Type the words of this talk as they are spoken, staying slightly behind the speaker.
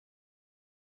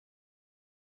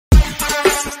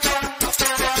Hey,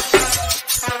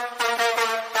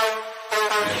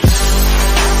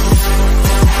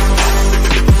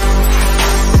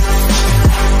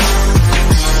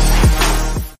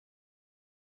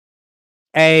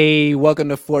 welcome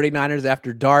to 49ers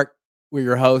After Dark. We're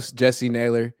your hosts, Jesse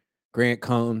Naylor, Grant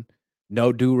Cohn.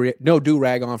 No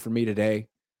do-rag on for me today.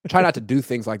 Try not to do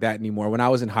things like that anymore. When I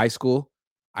was in high school,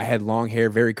 I had long hair,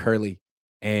 very curly,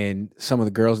 and some of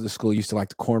the girls at the school used to like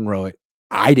to cornrow it.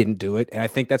 I didn't do it, and I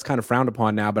think that's kind of frowned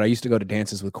upon now, but I used to go to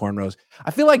dances with cornrows.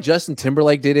 I feel like Justin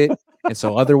Timberlake did it, and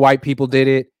so other white people did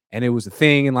it, and it was a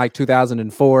thing in like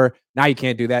 2004. Now you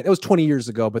can't do that. It was 20 years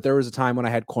ago, but there was a time when I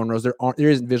had cornrows. There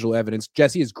isn't visual evidence.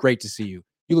 Jesse, it's great to see you.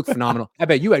 You look phenomenal. I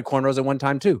bet you had cornrows at one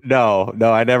time too. No,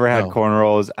 I never had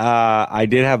cornrows. I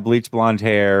did have bleach blonde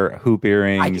hair, hoop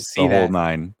earrings,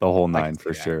 the whole nine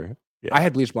for sure. Yeah. I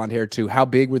had bleach blonde hair too. How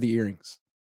big were the earrings?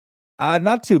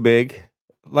 Not too big.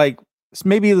 Like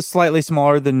maybe slightly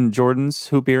smaller than Jordan's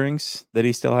hoop earrings that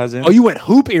he still has in. Oh, you went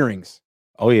hoop earrings?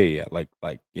 Oh yeah. Like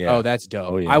yeah. Oh, that's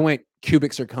dope. Oh, yeah. I went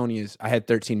cubic zirconias. I had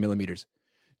 13 millimeters.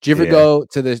 Did you ever go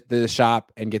to the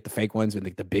shop and get the fake ones and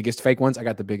like the biggest fake ones? I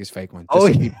got the biggest fake one.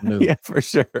 Yeah, for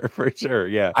sure.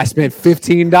 Yeah. I spent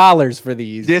 $15 for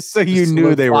these. Just so you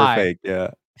knew they were fake. Yeah.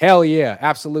 Hell yeah,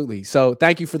 absolutely. So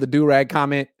thank you for the do-rag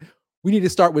comment. We need to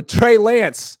start with Trey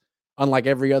Lance, unlike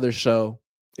every other show.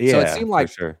 Yeah, so it seemed like,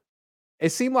 for sure.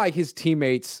 It seemed like his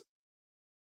teammates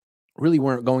really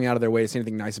weren't going out of their way to say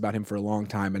anything nice about him for a long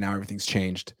time, and now everything's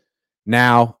changed.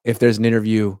 Now, if there's an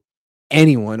interview,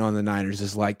 anyone on the Niners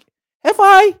is like, have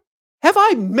I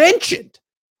mentioned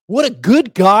what a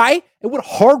good guy and what a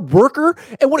hard worker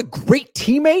and what a great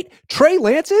teammate Trey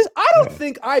Lance is? I don't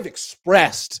think I've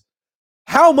expressed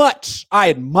how much I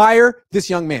admire this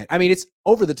young man. I mean, it's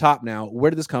over the top now.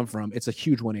 Where did this come from? It's a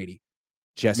huge 180.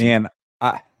 Jesse. Man,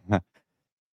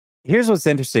 here's what's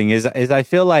interesting is I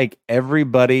feel like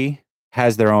everybody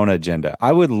has their own agenda.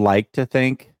 I would like to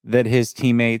think that his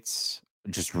teammates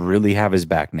just really have his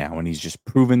back now, and he's just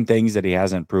proven things that he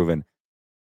hasn't proven.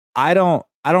 I don't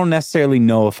necessarily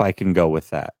know if I can go with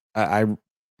that.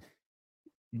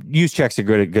 Juszczyk's a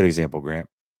good example, Grant.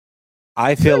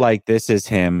 I feel like this is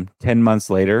him 10 months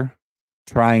later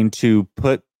trying to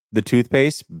put the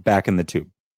toothpaste back in the tube.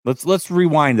 Let's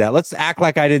rewind that. Let's act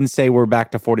like I didn't say we're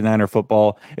back to 49er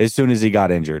football as soon as he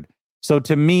got injured. So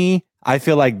to me, I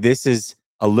feel like this is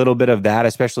a little bit of that,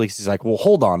 especially because he's like, well,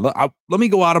 hold on. Let me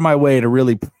go out of my way to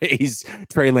really praise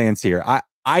Trey Lance here.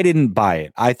 I didn't buy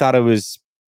it. I thought it was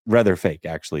rather fake,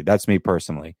 actually. That's me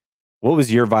personally. What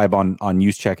was your vibe on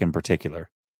Juszczyk in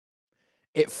particular?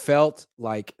 It felt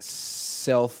like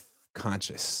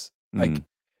self-conscious.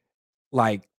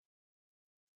 Like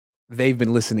they've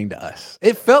been listening to us.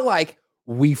 It felt like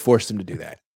we forced him to do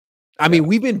that. I mean,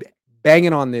 we've been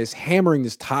banging on this, hammering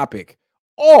this topic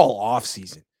all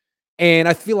offseason. And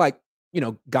I feel like,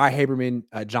 Guy Haberman,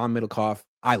 John Middlecoff,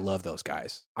 I love those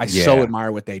guys. I so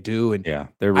admire what they do. And they're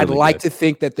really I'd like good to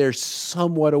think that they're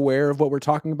somewhat aware of what we're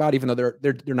talking about, even though they're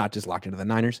not just locked into the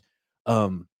Niners.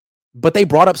 But they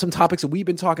brought up some topics that we've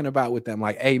been talking about with them.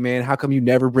 Like, hey, man, how come you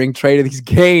never bring Trey to these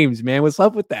games, man? What's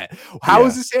up with that? How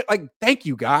is this? Like, thank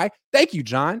you, Guy. Thank you,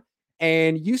 John.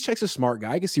 And Juszczyk's a smart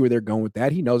guy. I can see where they're going with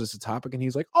that. He knows it's a topic, and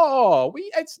he's like,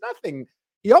 it's nothing.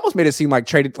 He almost made it seem like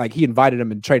Trey, like he invited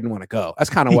him and Trey didn't want to go. That's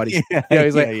kind of what he's like,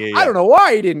 I don't know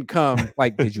why he didn't come.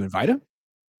 Like, did you invite him?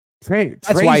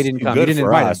 That's why he didn't come. He didn't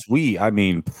invite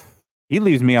him. He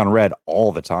leaves me on red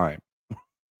all the time.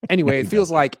 Anyway, it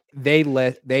feels like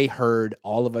they heard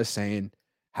all of us saying,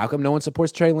 how come no one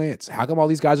supports Trey Lance? How come all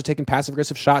these guys are taking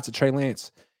passive-aggressive shots at Trey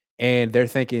Lance? And they're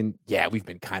thinking, we've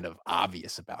been kind of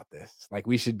obvious about this. Like,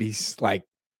 we should be like,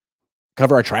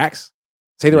 cover our tracks,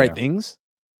 say the right things,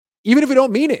 even if we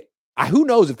don't mean it. Who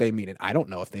knows if they mean it? I don't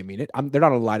know if they mean it. They're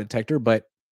not a lie detector, but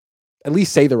at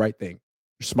least say the right thing.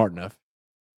 You're smart enough.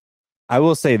 I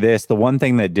will say this. The one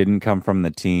thing that didn't come from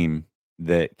the team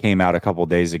that came out a couple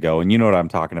days ago, and you know what I'm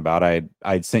talking about.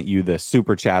 I'd sent you the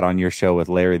super chat on your show with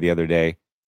Larry the other day,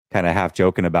 kind of half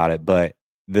joking about it. But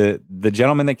the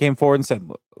gentleman that came forward and said,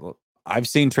 look, I've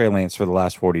seen Trey Lance for the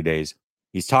last 40 days.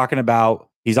 He's on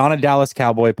a Dallas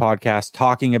Cowboy podcast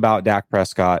talking about Dak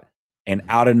Prescott, and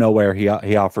out of nowhere he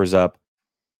offers up,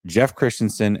 Jeff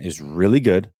Christensen is really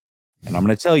good. And I'm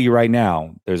going to tell you right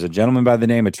now, there's a gentleman by the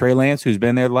name of Trey Lance who's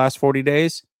been there the last 40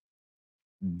 days.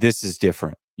 This is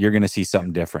different. You're going to see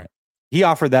something different. He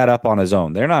offered that up on his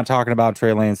own. They're not talking about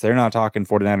Trey Lance. They're not talking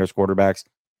 49ers quarterbacks.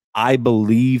 I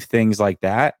believe things like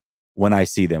that when I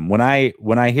see them. When I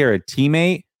hear a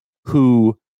teammate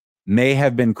who may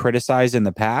have been criticized in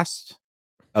the past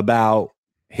about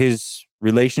his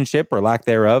relationship or lack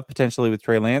thereof potentially with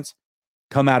Trey Lance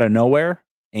come out of nowhere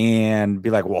and be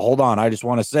like, well, hold on, I just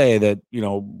want to say that,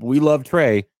 we love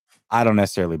Trey. I don't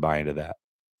necessarily buy into that.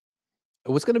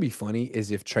 What's going to be funny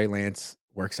is if Trey Lance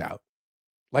works out.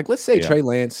 Like, let's say Yeah. Trey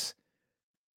Lance,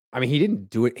 I mean, he didn't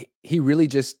do it. He really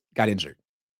just got injured.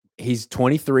 He's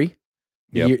 23,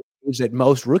 the Yep. age that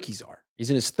most rookies are. He's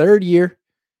in his 3rd year.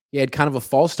 He had kind of a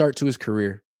false start to his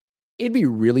career. It'd be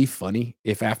really funny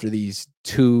if after these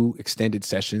 2 extended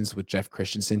sessions with Jeff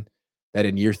Christensen, that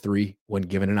in year 3, when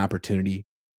given an opportunity,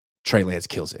 Trey Lance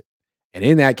kills it. And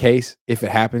in that case, if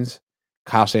it happens,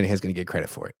 Kyle Shanahan's going to get credit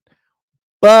for it.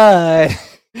 But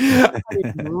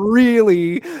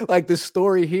really, like, the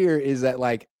story here is that,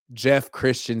 like, Jeff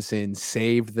Christensen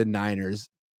saved the Niners'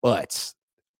 butts,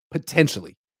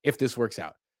 potentially, if this works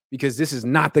out, because this is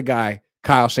not the guy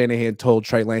Kyle Shanahan told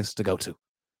Trey Lance to go to.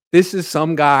 This is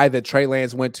some guy that Trey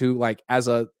Lance went to, like, as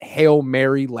a Hail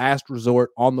Mary last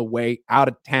resort on the way out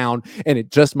of town, and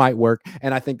it just might work.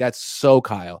 And I think that's so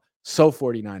Kyle, so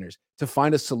 49ers, to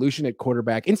find a solution at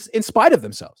quarterback in spite of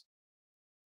themselves.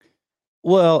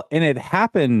 Well, and it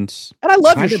happened And I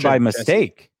love your kind of shirt, by Jesse.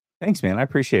 mistake. Thanks, man. I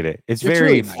appreciate it. It's very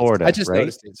really nice. Florida. I just right?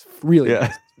 noticed it. It's really Yeah. nice.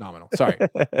 It's phenomenal. Sorry.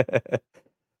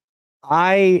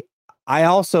 I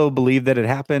also believe that it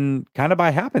happened kind of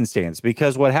by happenstance,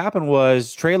 because what happened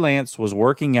was Trey Lance was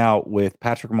working out with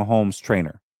Patrick Mahomes'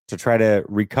 trainer to try to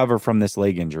recover from this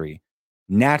leg injury.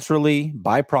 Naturally,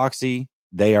 by proxy,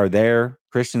 they are there.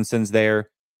 Christensen's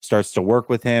there, starts to work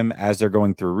with him as they're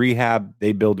going through rehab.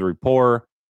 They build a rapport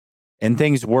and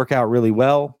things work out really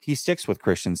well. He sticks with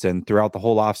Christensen throughout the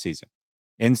whole offseason.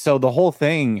 And so the whole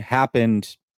thing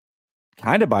happened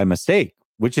kind of by mistake,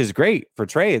 which is great for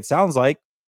Trey, it sounds like.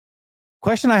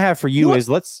 Question I have for you is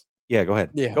go ahead.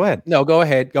 Yeah. Go ahead. No, go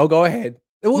ahead. Go ahead.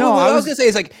 No, what I was going to say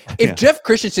is, like, if Yeah. Jeff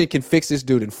Christensen can fix this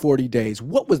dude in 40 days,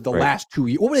 what was the Right. last 2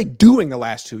 years? What were they doing the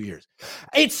last 2 years?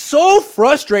 It's so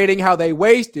frustrating how they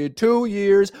wasted 2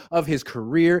 years of his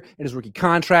career and his rookie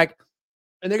contract.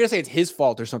 And they're going to say it's his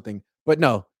fault or something. But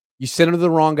no, you sent him to the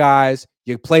wrong guys.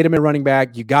 You played him at running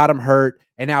back. You got him hurt.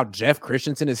 And now Jeff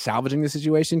Christensen is salvaging the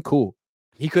situation. Cool.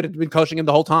 He could have been coaching him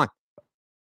the whole time.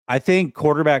 I think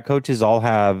quarterback coaches all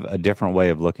have a different way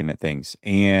of looking at things.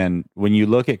 And when you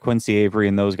look at Quincy Avery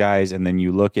and those guys, and then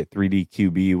you look at 3D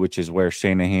QB, which is where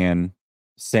Shanahan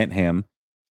sent him,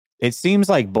 it seems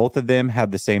like both of them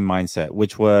had the same mindset,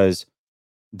 which was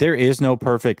there is no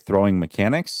perfect throwing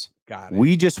mechanics. Got it.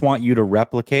 We just want you to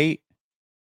replicate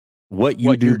what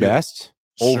you do best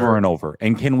over and over.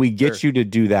 And can we get you to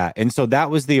do that? And so that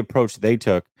was the approach they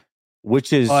took,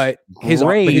 which is his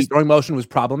throwing motion was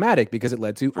problematic because it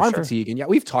led to arm fatigue. And yeah,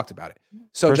 we've talked about it.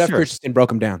 So Jeff Christensen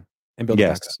broke him down and built it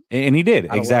back up. And he did.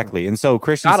 Exactly. And so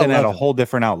Christensen had a whole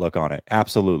different outlook on it.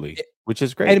 Absolutely. Which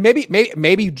is great. And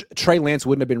maybe Trey Lance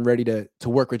wouldn't have been ready to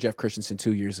work with Jeff Christensen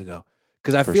 2 years ago.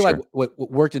 Because I feel like what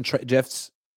worked in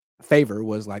Jeff's favor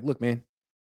was like, look, man,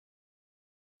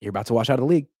 you're about to wash out of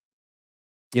the league.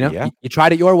 You know, you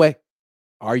tried it your way.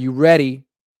 Are you ready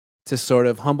to sort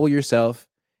of humble yourself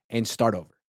and start over?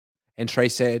 And Trey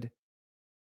said,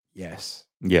 yes.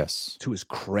 Yes. To his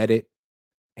credit.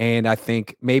 And I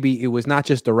think maybe it was not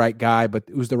just the right guy, but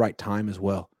it was the right time as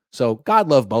well. So God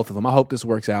love both of them. I hope this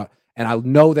works out. And I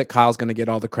know that Kyle's going to get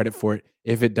all the credit for it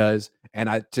if it does. And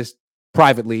I just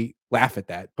privately laugh at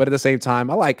that. But at the same time,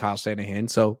 I like Kyle Shanahan.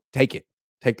 So take it.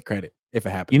 Take the credit if it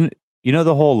happens. You know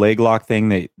the whole leg lock thing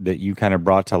that you kind of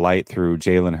brought to light through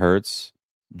Jalen Hurts?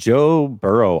 Joe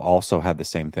Burrow also had the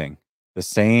same thing. The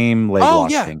same leg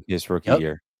lock thing his rookie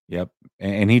year. Yep.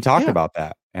 And he talked about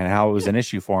that and how it was an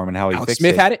issue for him and how he fixed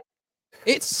Smith it. had it.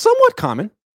 It's somewhat common.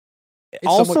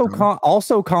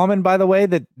 Also common, by the way,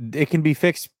 that it can be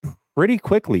fixed pretty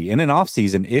quickly in an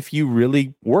offseason if you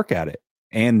really work at it.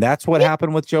 And that's what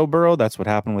happened with Joe Burrow. That's what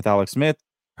happened with Alex Smith.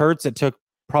 Hurts, it took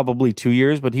probably 2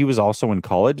 years, but he was also in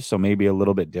college, so maybe a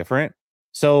little bit different.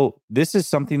 So this is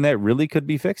something that really could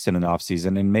be fixed in an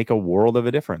offseason and make a world of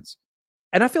a difference.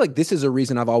 And I feel like this is a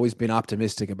reason I've always been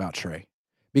optimistic about Trey,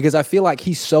 because I feel like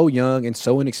he's so young and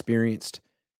so inexperienced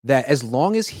that as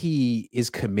long as he is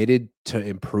committed to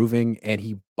improving and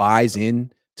he buys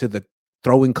in to the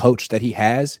throwing coach that he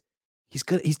has, he's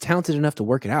good. He's talented enough to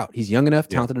work it out. He's young enough,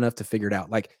 talented enough to figure it out.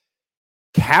 Like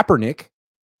Kaepernick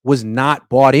was not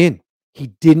bought in. He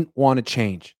didn't want to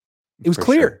change. It was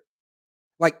clear. Sure.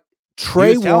 Like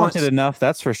Trey was talented enough,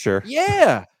 that's for sure.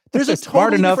 Yeah. There's a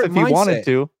smart totally enough if mindset. he wanted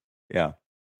to. Yeah.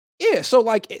 Yeah. So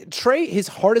like Trey, his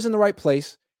heart is in the right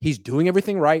place. He's doing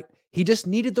everything right. He just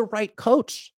needed the right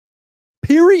coach.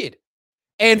 Period.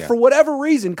 And for whatever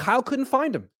reason, Kyle couldn't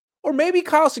find him. Or maybe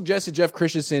Kyle suggested Jeff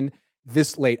Christensen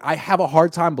this late. I have a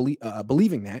hard time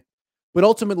believing that. But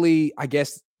ultimately, I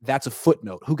guess that's a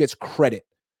footnote. Who gets credit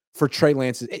for Trey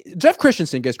Lance. Jeff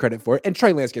Christensen gets credit for it, and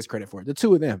Trey Lance gets credit for it. The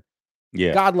two of them.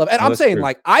 Yeah. God love it. And I'm saying,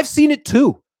 true. I've seen it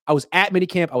too. I was at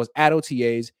minicamp. I was at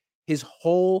OTAs. His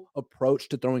whole approach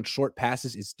to throwing short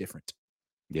passes is different.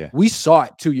 Yeah. We saw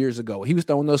it 2 years ago. He was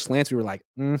throwing those slants. We were like,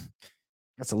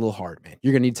 that's a little hard, man.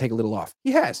 You're going to need to take a little off.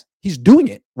 He has. He's doing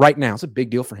it right now. It's a big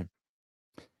deal for him.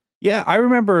 Yeah, I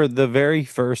remember the very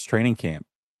first training camp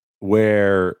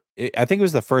where I think it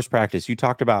was the first practice. You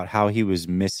talked about how he was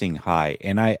missing high.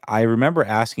 And I remember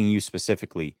asking you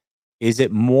specifically, is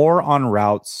it more on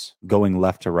routes going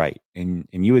left to right? And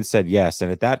you had said yes.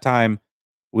 And at that time,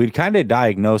 we'd kind of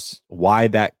diagnosed why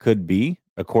that could be,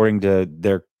 according to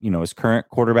their, his current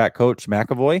quarterback coach,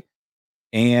 McAvoy.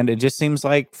 And it just seems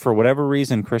like for whatever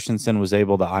reason, Christensen was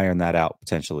able to iron that out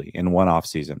potentially in one off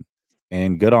season.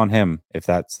 And good on him if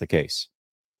that's the case.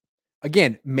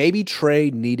 Again, maybe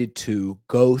Trey needed to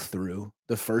go through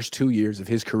the first 2 years of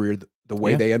his career the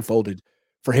way they unfolded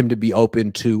for him to be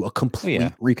open to a complete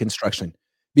reconstruction.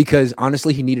 Because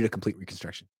honestly, he needed a complete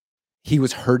reconstruction. He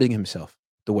was hurting himself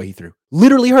the way he threw.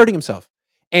 Literally hurting himself.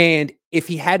 And if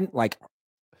he hadn't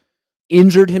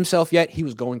injured himself yet, he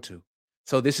was going to.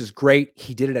 So this is great.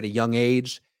 He did it at a young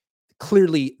age.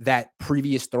 Clearly, that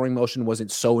previous throwing motion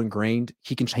wasn't so ingrained.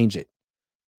 He can change it.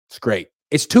 It's great.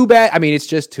 It's too bad. I mean, it's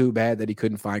just too bad that he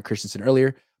couldn't find Christensen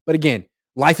earlier. But again,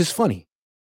 life is funny,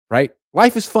 right?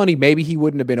 Life is funny. Maybe he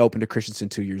wouldn't have been open to Christensen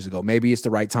 2 years ago. Maybe it's the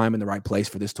right time and the right place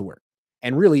for this to work.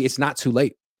 And really, it's not too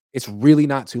late. It's really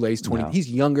not too late. He's 20. No. He's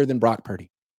younger than Brock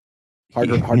Purdy. Hard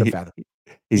to fathom.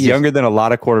 He's younger than a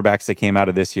lot of quarterbacks that came out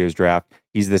of this year's draft.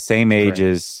 He's the same age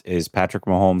as Patrick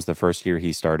Mahomes the first year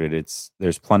he started.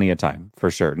 There's plenty of time for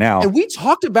sure. Now, and we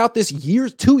talked about this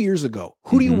 2 years ago.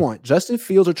 Who do you want, Justin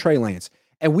Fields or Trey Lance?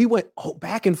 And we went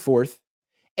back and forth.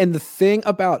 And the thing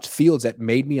about Fields that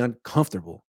made me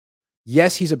uncomfortable,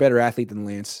 yes, he's a better athlete than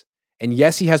Lance. And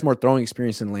yes, he has more throwing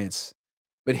experience than Lance.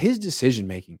 But his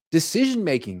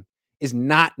decision-making is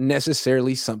not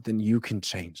necessarily something you can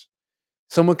change.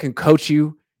 Someone can coach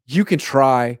you, you can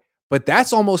try, but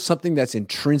that's almost something that's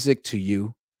intrinsic to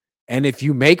you. And if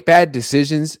you make bad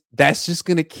decisions, that's just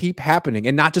going to keep happening,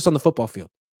 and not just on the football field.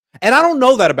 And I don't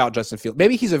know that about Justin Fields.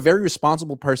 Maybe he's a very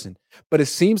responsible person, but it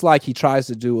seems like he tries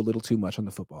to do a little too much on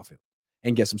the football field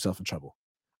and gets himself in trouble.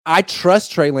 I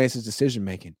trust Trey Lance's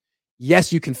decision-making.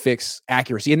 Yes, you can fix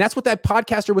accuracy. And that's what that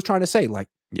podcaster was trying to say.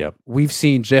 We've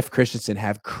seen Jeff Christensen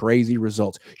have crazy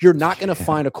results. You're not going to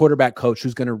find a quarterback coach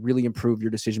who's going to really improve your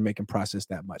decision-making process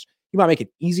that much. He might make it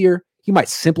easier. He might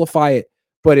simplify it.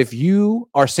 But if you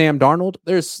are Sam Darnold,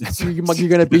 you're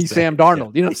going to be Sam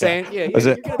Darnold. You know what I'm saying? Yeah, you're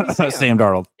going to be Sam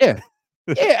Darnold. Yeah.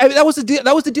 Yeah, I mean, that was the deal.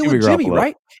 That was the deal with Jimmy,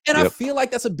 right? And I feel like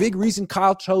that's a big reason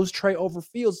Kyle chose Trey over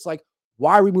Fields. It's like,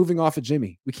 why are we moving off of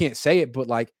Jimmy? We can't say it, but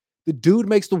the dude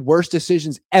makes the worst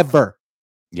decisions ever.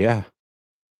 Yeah.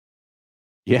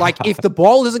 Yeah. If the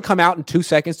ball doesn't come out in 2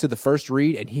 seconds to the first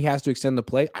read and he has to extend the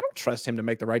play, I don't trust him to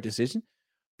make the right decision.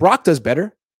 Brock does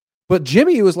better. But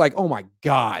Jimmy was like, oh my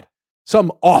God,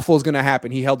 something awful is going to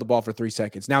happen. He held the ball for 3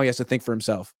 seconds. Now he has to think for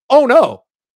himself. Oh no.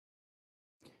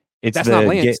 That's not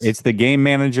Lance. It's the game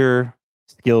manager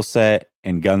skill set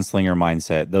and gunslinger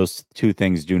mindset. Those two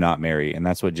things do not marry. And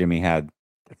that's what Jimmy had.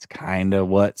 That's kind of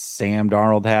what Sam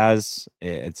Darnold has.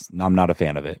 I'm not a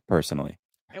fan of it personally.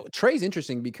 Trey's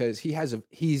interesting because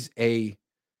he's a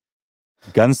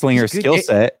gunslinger skill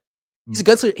set. He's a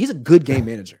gunslinger. He's a good game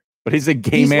manager, but he's a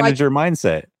game manager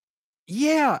mindset.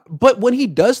 Yeah, but when he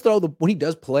does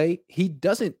play, he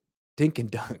doesn't dink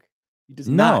and dunk. He does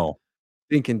not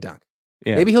dink and dunk.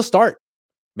 Yeah. Maybe he'll start.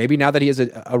 Maybe now that he has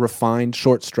a refined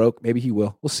short stroke, maybe he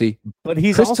will. We'll see. But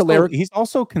he's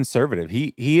also conservative.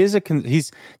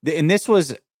 And this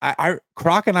was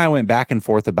Croc and I went back and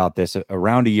forth about this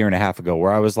around a year and a half ago,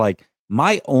 where I was like,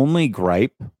 my only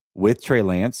gripe with Trey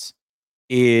Lance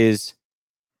is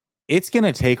it's going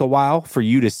to take a while for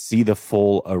you to see the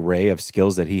full array of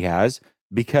skills that he has,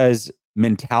 because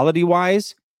mentality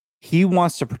wise, he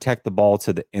wants to protect the ball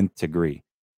to the nth degree.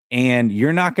 And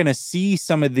you're not going to see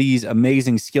some of these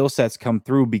amazing skill sets come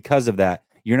through because of that.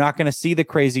 You're not going to see the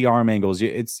crazy arm angles.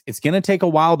 It's going to take a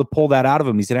while to pull that out of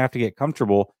him. He's going to have to get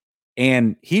comfortable.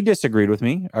 And he disagreed with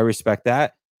me. I respect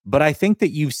that. But I think that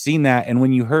you've seen that. And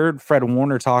when you heard Fred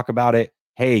Warner talk about it,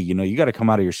 hey, you got to come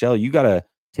out of your shell. You got to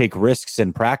take risks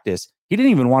in practice. He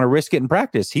didn't even want to risk it in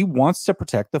practice. He wants to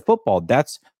protect the football.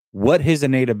 That's what his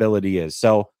innate ability is.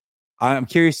 So I'm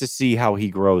curious to see how he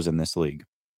grows in this league.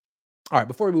 All right,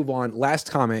 before we move on,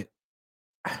 last comment.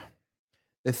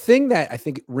 The thing that I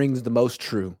think rings the most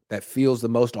true, that feels the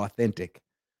most authentic,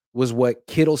 was what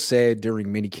Kittle said during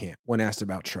minicamp when asked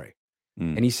about Trey.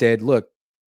 And he said, look,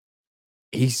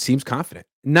 he seems confident.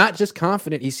 Not just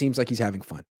confident, he seems like he's having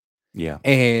fun. Yeah.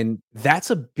 And that's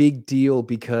a big deal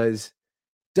because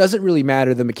doesn't really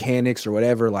matter the mechanics or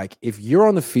whatever. Like if you're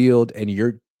on the field and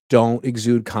you don't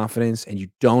exude confidence and you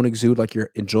don't exude like you're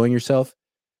enjoying yourself,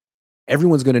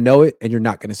 everyone's going to know it and you're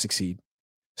not going to succeed.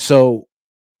 So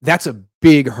that's a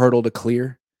big hurdle to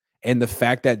clear. And the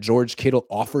fact that George Kittle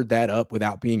offered that up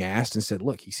without being asked and said,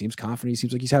 "Look, he seems confident. He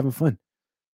seems like he's having fun."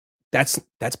 That's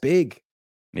big.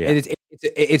 Yeah. And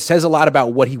it says a lot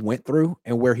about what he went through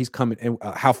and where he's coming and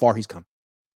how far he's come.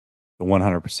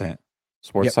 100%.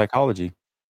 Sports Yep. psychology.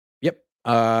 Yep.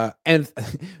 And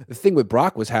the thing with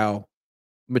Brock was how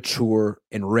mature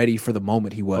and ready for the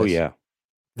moment he was. Oh, yeah.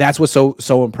 That's what's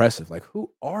so impressive. Like,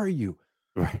 who are you?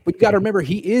 Right. But you got to remember,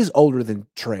 he is older than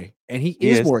Trey, and he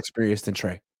is more experienced than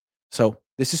Trey. So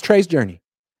this is Trey's journey,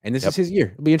 and this is his year.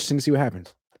 It'll be interesting to see what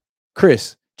happens.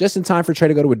 Chris, just in time for Trey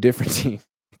to go to a different team.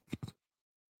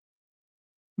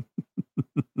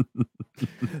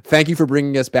 Thank you for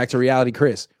bringing us back to reality,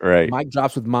 Chris. Right. Mike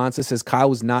drops with Monza, says Kyle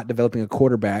was not developing a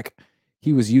quarterback.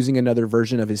 He was using another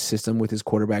version of his system with his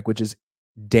quarterback, which is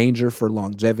danger for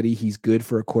longevity. He's good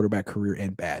for a quarterback career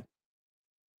and bad.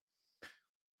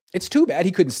 It's too bad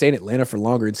he couldn't stay in Atlanta for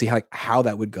longer and see how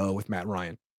that would go with Matt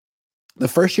Ryan. The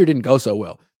first year didn't go so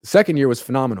well. The second year was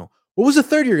phenomenal. What was the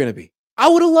third year going to be? I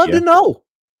would have loved to know.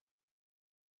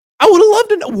 I would have loved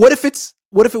to know. What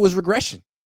if it was regression?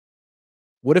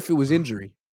 What if it was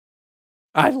injury?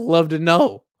 I'd love to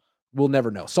know. We'll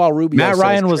never know. Saul Rubio. Matt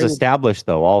Ryan was established,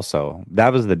 though, also.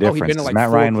 That was the difference. Like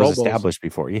Matt Ryan was established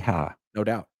before. Yeah. No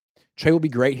doubt. Trey will be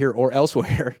great here or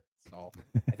elsewhere.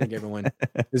 I think everyone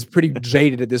is pretty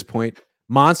jaded at this point.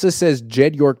 Monsa says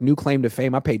Jed York, new claim to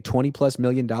fame. I paid $20+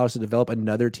 million to develop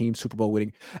another team Super Bowl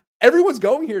winning. Everyone's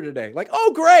going here today. Like,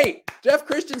 oh, great. Jeff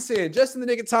Christensen, just in the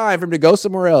nick of time for him to go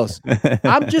somewhere else.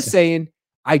 I'm just saying,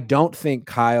 I don't think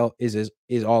Kyle is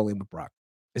all in with Brock.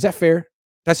 Is that fair?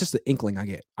 That's just the inkling I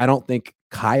get. I don't think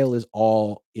Kyle is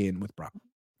all in with Brock.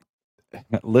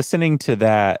 Listening to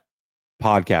that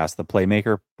podcast, the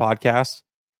Playmaker podcast,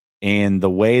 and the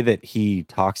way that he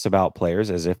talks about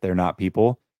players as if they're not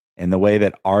people, and the way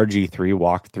that RG3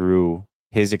 walked through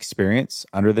his experience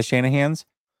under the Shanahans,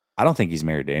 I don't think he's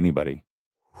married to anybody.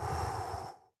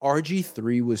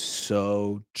 RG3 was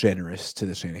so generous to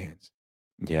the Shanahans.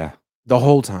 Yeah. The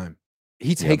whole time.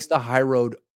 He takes the high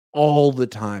road all the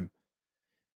time.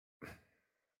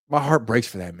 My heart breaks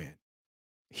for that man.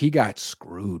 He got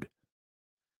screwed.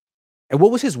 And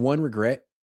what was his one regret?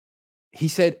 He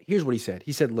said, here's what he said.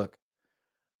 He said, look,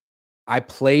 I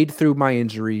played through my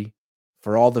injury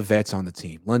for all the vets on the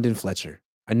team. London Fletcher.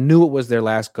 I knew it was their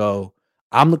last go.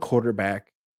 I'm the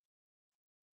quarterback.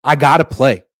 I got to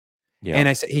play. Yeah.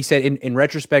 And he said, in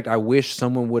retrospect, I wish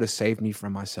someone would have saved me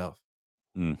from myself.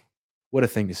 What a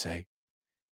thing to say.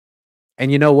 And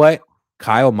you know what?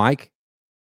 Kyle, Mike,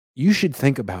 you should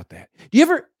think about that. Do you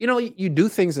ever, you do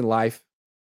things in life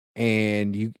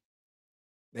and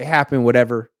they happen,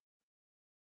 whatever,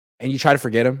 and you try to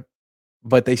forget them,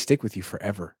 but they stick with you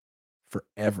forever.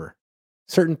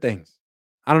 Certain things.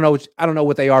 I don't know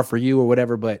what they are for you or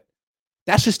whatever, but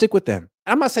that should stick with them.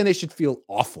 I'm not saying they should feel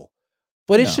awful,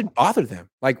 but it should bother them.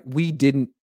 Like we didn't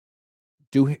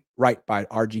do right by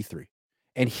RG3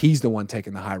 and he's the one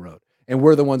taking the high road and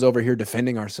we're the ones over here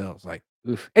defending ourselves. Like,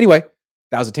 oof. Anyway,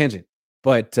 that was a tangent,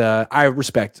 but I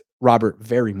respect Robert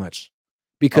very much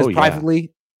because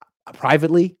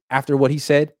privately after what he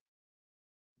said,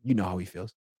 you know how he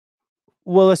feels.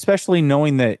 Well, especially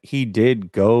knowing that he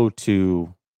did go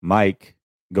to Mike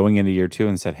going into year 2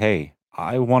 and said, hey,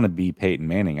 I want to be Peyton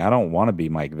Manning. I don't want to be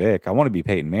Mike Vick. I want to be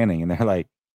Peyton Manning. And they're like,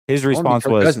 his response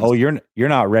was, oh, you're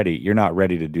not ready. You're not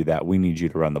ready to do that. We need you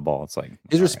to run the ball. It's like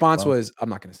his response was, I'm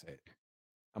not going to say it.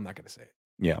 Yeah. I'm not going to say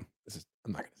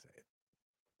it.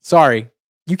 Sorry.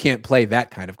 You can't play that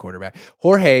kind of quarterback.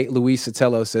 Jorge Luis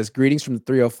Sotelo says, greetings from the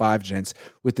 305, gents.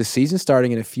 With the season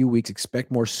starting in a few weeks,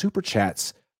 expect more super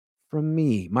chats from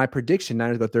me. My prediction,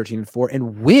 Niners go 13-4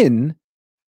 and win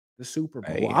the Super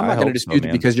Bowl. Well, I'm not going to dispute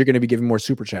it because you're going to be giving more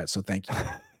super chats, so thank you.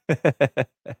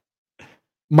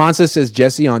 Monsa says,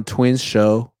 Jesse on Twins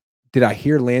show, did I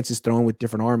hear Lance is throwing with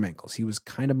different arm angles? He was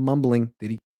kind of mumbling.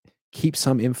 Did he keep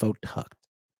some info tucked?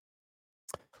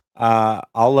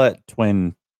 I'll let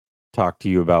Twin talk to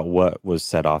you about what was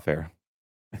said off air.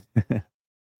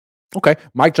 Okay.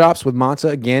 Mike drops with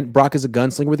Monsa again. Brock is a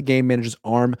gunslinger with the game manager's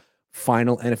arm.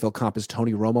 Final NFL comp is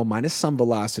Tony Romo minus some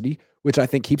velocity, which I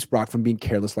think keeps Brock from being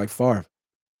careless like Favre.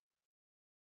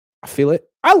 I feel it.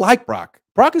 I like Brock.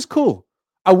 Brock is cool.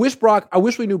 I wish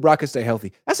we knew Brock could stay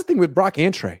healthy. That's the thing with Brock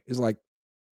and Trey is like,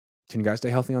 can you guys stay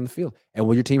healthy on the field? And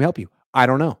will your team help you? I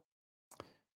don't know.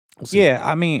 We'll see. Yeah,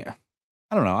 I mean,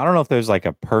 I don't know. I don't know if there's like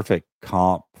a perfect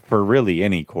comp for really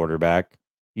any quarterback.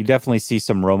 You definitely see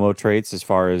some Romo traits as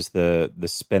far as the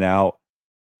spin out.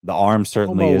 The arm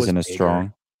certainly Romo was isn't as bigger.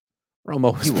 strong.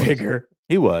 Romo was bigger.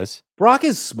 He was. Brock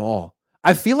is small.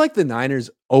 I feel like the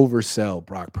Niners oversell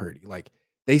Brock Purdy. Like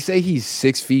they say he's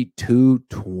 6 feet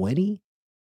 220.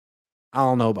 I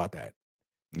don't know about that.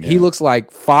 Yeah. He looks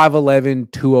like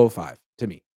 5'11, 205 to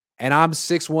me. And I'm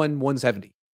 6'1,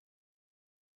 170.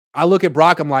 I look at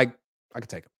Brock, I'm like, I could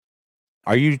take him.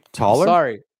 Are you taller?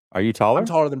 Sorry. Are you taller? I'm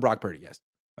taller than Brock Purdy, yes.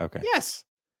 Okay. Yes.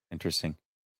 Interesting.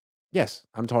 Yes,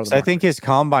 I'm taller than So I Brock think Purdy. his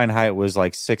combine height was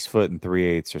like 6 foot and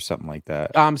 3/8 or something like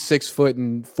that. I'm 6 foot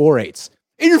and 4/8.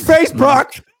 In your face,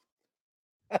 Brock.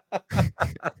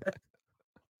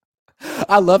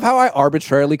 I love how I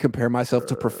arbitrarily compare myself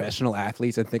to professional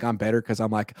athletes and think I'm better because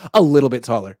I'm like a little bit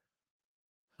taller.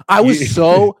 I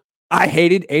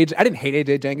hated AJ. I didn't hate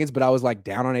AJ Jenkins, but I was like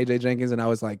down on AJ Jenkins and I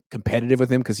was like competitive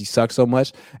with him because he sucked so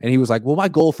much. And he was like, well, my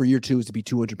goal for year 2 is to be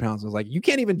 200 pounds. I was like, you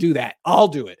can't even do that. I'll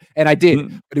do it. And I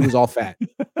did, but it was all fat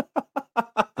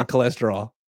and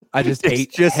cholesterol. I just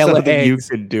ate just hella so that eggs. you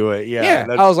could do it. Yeah.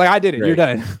 I was like, I did it. Great. You're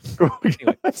done.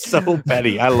 Anyway. So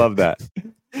petty. I love that.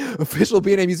 Official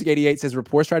BNA Music 88 says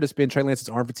reports tried to spin Trey Lance's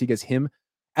arm fatigue as him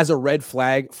as a red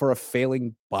flag for a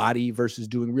failing body versus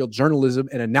doing real journalism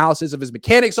and analysis of his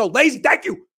mechanics. So lazy. Thank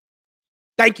you.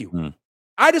 Thank you.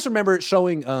 I just remember it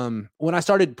showing when I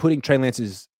started putting Trey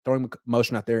Lance's throwing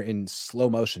motion out there in slow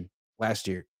motion last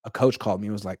year, a coach called me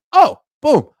and was like, oh,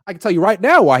 boom. I can tell you right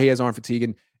now why he has arm fatigue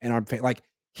and arm pain. Like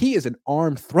he is an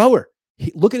arm thrower.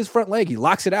 Look at his front leg. He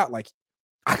locks it out. Like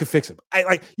I could fix him.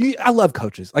 I love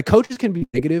coaches. Like coaches can be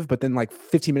negative, but then like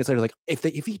 15 minutes later, like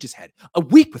if he just had a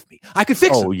week with me, I could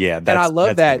fix him. Oh yeah, and I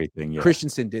love that yeah.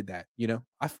 Christensen did that. You know,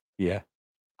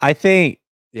 I think.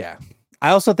 Yeah, I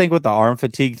also think with the arm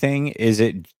fatigue thing is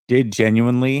it did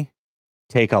genuinely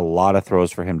take a lot of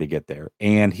throws for him to get there,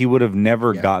 and he would have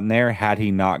never gotten there had he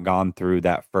not gone through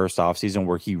that first offseason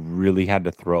where he really had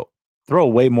to throw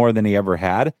way more than he ever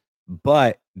had.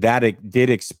 But that it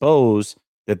did expose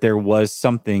that there was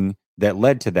something that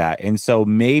led to that. And so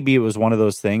maybe it was one of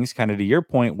those things, kind of to your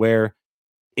point, where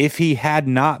if he had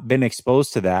not been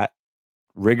exposed to that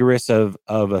rigorous of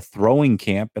a throwing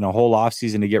camp and a whole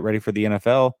offseason to get ready for the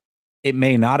NFL, it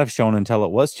may not have shown until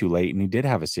it was too late and he did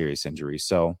have a serious injury.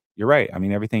 So you're right. I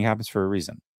mean, everything happens for a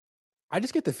reason. I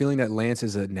just get the feeling that Lance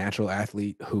is a natural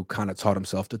athlete who kind of taught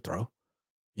himself to throw.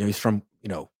 You know, he's from,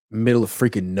 middle of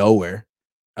freaking nowhere.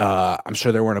 I'm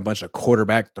sure there weren't a bunch of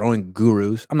quarterback throwing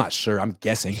gurus. I'm not sure. I'm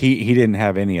guessing. He didn't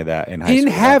have any of that in high school. He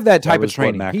didn't have that type of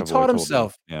training. He taught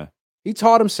himself. Yeah. He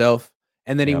taught himself.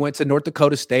 And then he went to North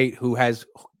Dakota State, who has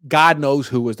God knows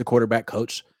who was the quarterback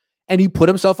coach. And he put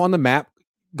himself on the map,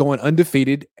 going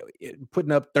undefeated,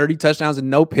 putting up 30 touchdowns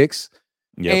and no picks.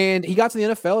 Yep. And he got to the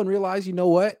NFL and realized, you know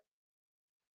what?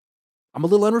 I'm a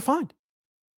little unrefined.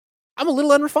 I'm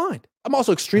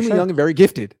also extremely young and very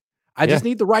gifted. I just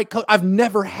need the right coach. I've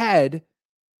never had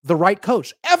the right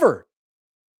coach ever.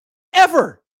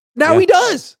 Now he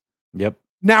does. Yep.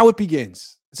 Now it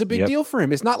begins. It's a big deal for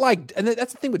him. It's not like, and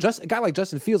that's the thing with a guy like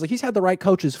Justin Fields, like he's had the right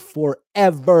coaches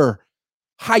forever.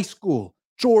 High school,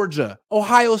 Georgia,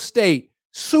 Ohio State,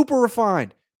 super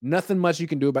refined. Nothing much you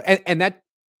can do about it. And that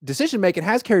decision-making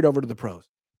has carried over to the pros.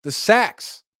 The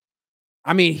sacks.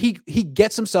 I mean, he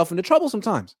gets himself into trouble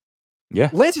sometimes. Yeah.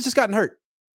 Lance has just gotten hurt.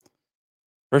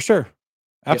 For sure.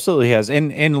 Absolutely has.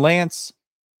 And Lance,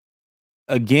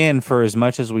 again, for as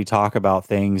much as we talk about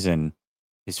things and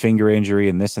his finger injury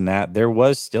and this and that, there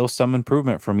was still some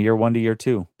improvement from year 1 to year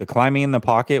 2. The climbing in the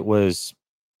pocket was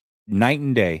night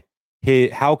and day.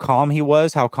 How calm he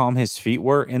was, how calm his feet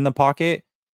were in the pocket.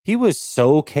 He was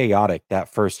so chaotic that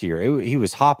first year. He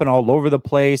was hopping all over the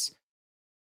place.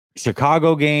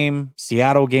 Chicago game,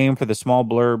 Seattle game for the small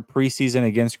blurb, preseason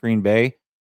against Green Bay.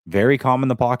 Very calm in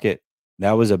the pocket.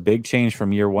 That was a big change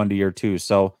from year 1 to year 2.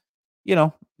 So,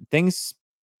 things,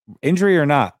 injury or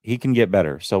not, he can get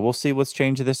better. So we'll see what's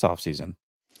changed this offseason.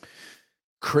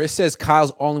 Chris says Kyle's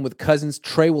all in with Cousins.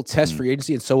 Trey will test free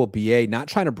agency, and so will BA. Not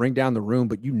trying to bring down the room,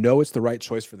 but it's the right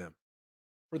choice for them.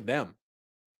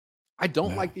 I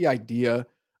don't like the idea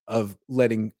of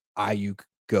letting Ayuk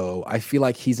go. I feel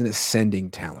like he's an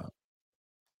ascending talent.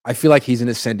 I feel like he's an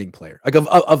ascending player. Like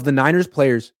of the Niners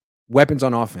players, weapons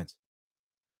on offense,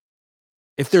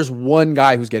 if there's one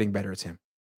guy who's getting better, it's him.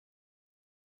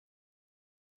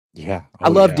 Yeah. I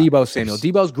love Deebo Samuel.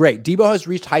 Deebo's great. Deebo has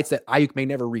reached heights that Ayuk may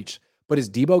never reach. But is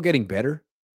Deebo getting better?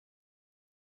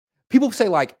 People say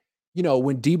when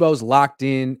Deebo's locked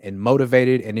in and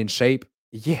motivated and in shape,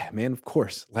 yeah, man, of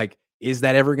course. Like, is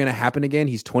that ever going to happen again?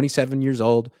 He's 27 years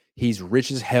old. He's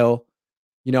rich as hell.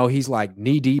 You know, he's like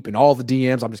knee deep in all the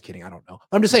DMs. I'm just kidding. I don't know.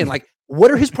 I'm just saying, like,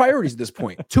 what are his priorities at this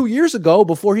point? 2 years ago,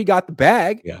 before he got the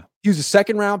bag, Yeah. he was a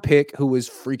second-round pick who was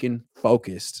freaking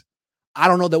focused. I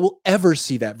don't know that we'll ever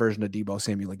see that version of Deebo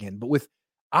Samuel again. But with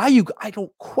Ayuk, I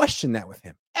don't question that with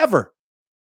him ever.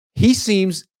 He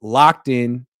seems locked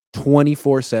in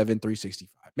 24/7,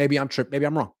 365. Maybe I'm tripping. Maybe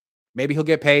I'm wrong. Maybe he'll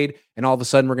get paid, and all of a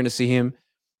sudden we're going to see him,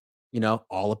 you know,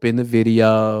 all up in the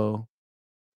video.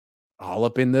 All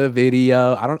up in the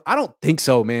video. I don't think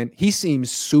so, man. He seems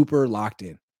super locked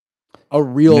in. A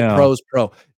real No. pros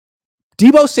pro.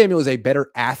 Deebo Samuel is a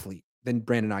better athlete than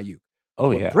Brandon Ayuk.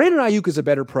 Oh, But yeah. Brandon Ayuk is a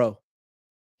better pro.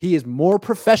 He is more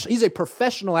professional. He's a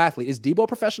professional athlete. Is Deebo a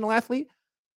professional athlete?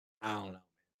 I don't know.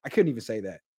 I couldn't even say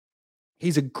that.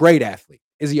 He's a great athlete.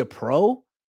 Is he a pro?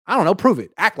 I don't know. Prove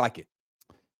it. Act like it.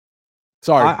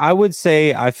 Sorry. I would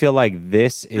say I feel like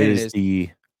this Brandon is the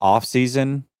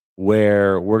offseason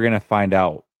where we're going to find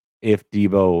out if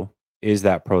Deebo is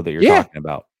that pro that you're talking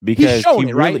about. Because showing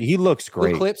it, right? he looks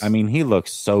great. clips. I mean, he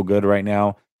looks so good right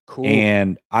now. Cool.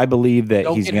 And I believe that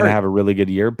Don't he's get going to hurt. have a really good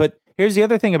year. But here's the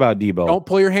other thing about Deebo. Don't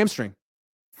pull your hamstring.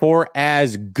 For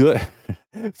as good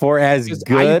Because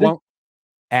Ayuk won't.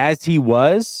 as he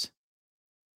was,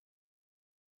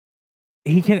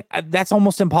 he can. That's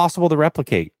almost impossible to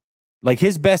replicate. Like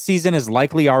his best season has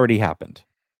likely already happened.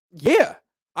 Yeah,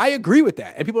 I agree with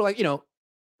that. And people are like, you know,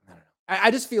 I don't know.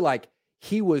 I just feel like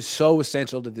he was so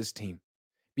essential to this team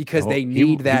because they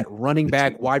need that running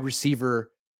back, wide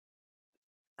receiver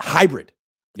hybrid.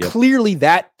 Yep. Clearly,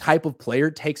 that type of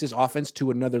player takes his offense to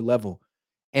another level.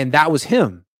 And that was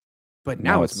him. But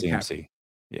now it's McCaffrey.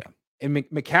 Yeah. And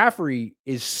McCaffrey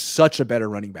is such a better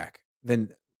running back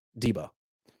than Deebo.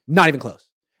 Not even close.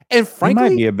 And frankly, he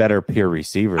might be a better pure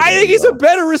receiver. I think he's a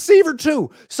better receiver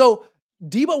too. So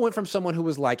Deebo went from someone who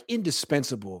was like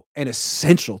indispensable and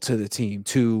essential to the team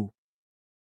to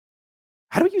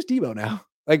how do we use Deebo now?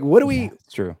 Like, what do we?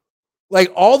 It's true.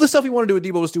 Like all the stuff we want to do with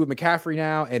Deebo was do with McCaffrey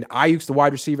now, and Ayuk's the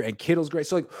wide receiver, and Kittle's great.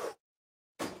 So like,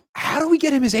 how do we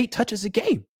get him his 8 touches a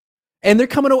game? And they're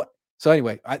coming away. So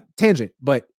anyway, tangent,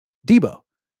 but Deebo,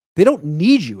 they don't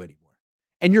need you anymore,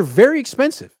 and you're very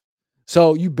expensive.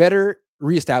 So you better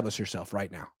reestablish yourself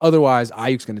right now. Otherwise,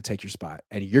 Ayuk's going to take your spot,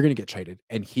 and you're going to get traded,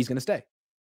 and he's going to stay.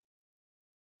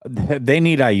 They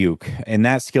need Ayuk, and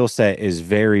that skill set is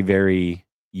very, very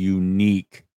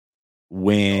unique.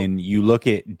 When you look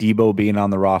at Deebo being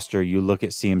on the roster, you look at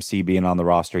CMC being on the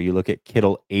roster, you look at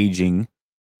Kittle aging,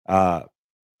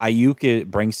 Ayuk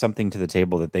brings something to the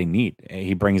table that they need.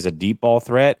 He brings a deep ball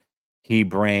threat. He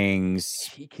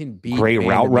can be great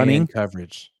route running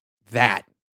coverage. That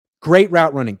great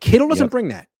route running. Kittle doesn't bring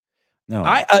that. No,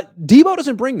 Deebo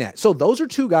doesn't bring that. So those are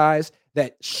two guys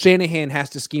that Shanahan has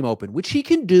to scheme open, which he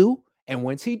can do. And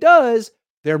once he does,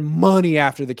 they're money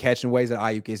after the catch in ways that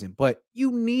Ayuk isn't. But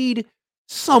you need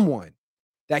someone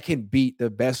that can beat the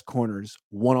best corners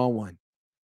one-on-one.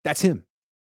 That's him.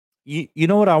 You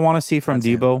know what I want to see from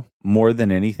Deebo more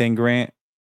than anything, Grant?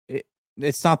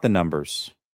 It's not the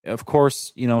numbers. Of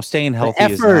course, you know, staying healthy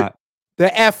is not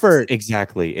the effort.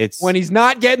 Exactly. It's when he's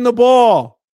not getting the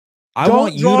ball. I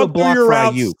want you to block for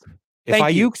Ayuk. If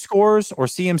Ayuk scores or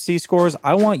CMC scores,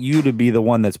 I want you to be the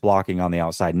one that's blocking on the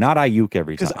outside, not Ayuk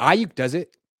every time. Because Ayuk does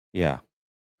it. Yeah.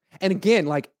 And again,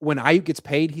 like when Ayuk gets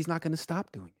paid, he's not going to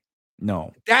stop doing it.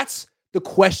 No. That's the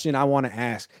question I want to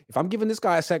ask. If I'm giving this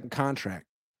guy a second contract,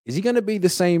 is he going to be the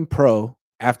same pro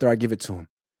after I give it to him?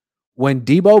 When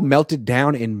Deebo melted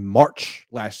down in March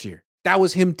last year, that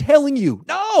was him telling you,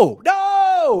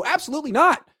 no, absolutely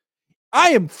not.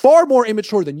 I am far more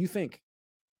immature than you think.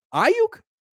 Ayuk,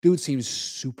 dude, seems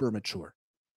super mature,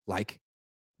 like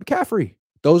McCaffrey.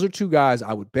 Those are two guys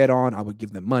I would bet on. I would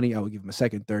give them money. I would give them a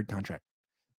second, third contract.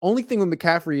 Only thing with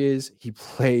McCaffrey is he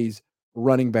plays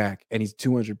running back and he's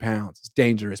 200 pounds. It's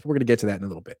dangerous. We're going to get to that in a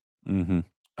little bit.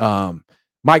 Mm-hmm.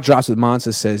 Mike Drops with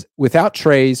Monza says, without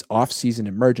Trey's offseason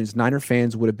emergence, Niner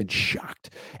fans would have been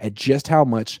shocked at just how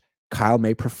much Kyle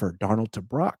may prefer Darnold to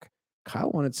Brock. Kyle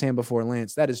wanted Sam before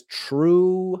Lance. That is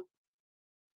true.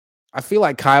 I feel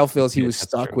like Kyle feels he was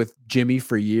stuck with Jimmy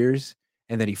for years,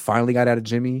 and then he finally got out of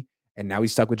Jimmy, and now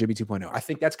he's stuck with Jimmy 2.0. I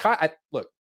think that's Kyle. Look,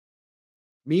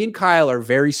 me and Kyle are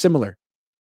very similar,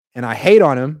 and I hate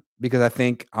on him because I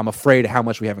think I'm afraid of how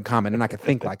much we have in common, and I can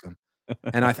think like him.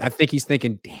 And I think he's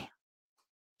thinking, damn,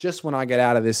 just when I get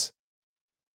out of this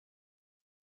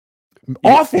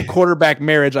awful quarterback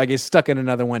marriage, I get stuck in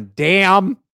another one.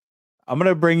 Damn. I'm going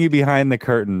to bring you behind the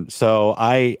curtain. So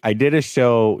I did a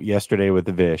show yesterday with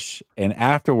Vish, and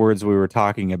afterwards we were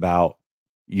talking about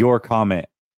your comment,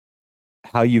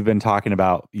 how you've been talking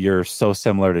about you're so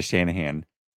similar to Shanahan.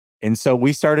 And so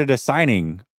we started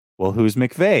assigning, well, who's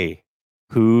McVay?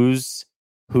 Who's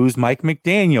Mike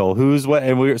McDaniel? Who's what?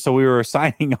 And we were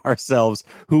assigning ourselves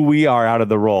who we are out of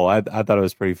the role. I thought it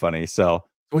was pretty funny. So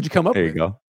What'd you come up there with? you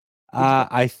go.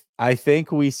 I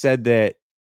think we said that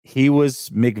he was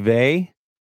McVay,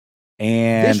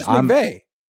 and Vicious McVay.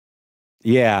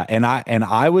 Yeah, and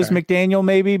I was McDaniel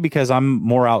maybe because I'm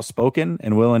more outspoken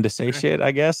and willing to say shit,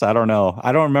 I guess. I don't know.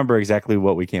 I don't remember exactly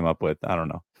what we came up with. I don't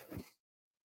know.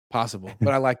 Possible,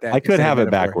 but I like that. I could have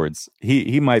it backwards.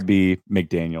 He might be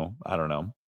McDaniel. I don't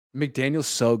know. McDaniel's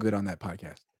so good on that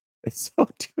podcast. It's so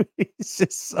dude, he's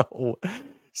just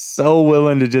so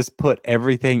willing to just put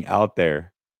everything out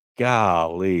there.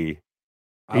 Golly.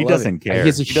 He doesn't care.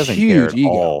 He doesn't care at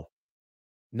all.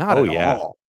 Not at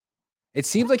all. It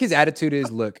seems like his attitude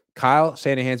is, look, Kyle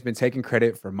Shanahan's been taking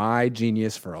credit for my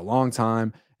genius for a long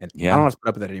time, and I don't have to put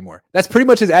up with that anymore. That's pretty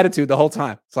much his attitude the whole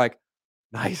time. It's like,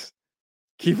 nice.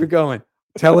 Keep it going.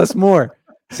 Tell us more.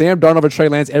 Sam Darnold or Trey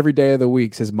Lance every day of the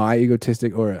week, says my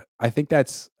egotistic aura. I think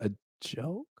that's a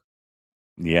joke.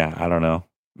 Yeah, I don't know.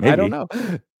 Maybe. I don't know.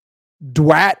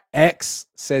 Dwat X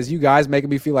says, you guys making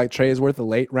me feel like Trey is worth a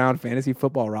late round fantasy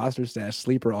football roster stash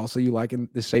sleeper. Also, you liking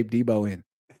the shape Debo in?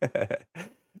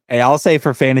 Hey, I'll say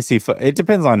for fantasy, it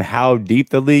depends on how deep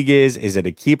the league is. Is it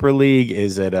a keeper league?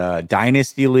 Is it a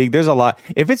dynasty league? There's a lot.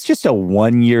 If it's just a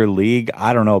 1-year league,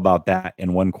 I don't know about that.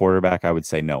 In one quarterback, I would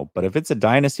say no. But if it's a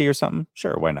dynasty or something,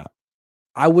 sure, why not?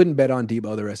 I wouldn't bet on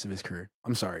Debo the rest of his career.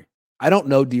 I'm sorry. I don't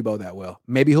know Debo that well.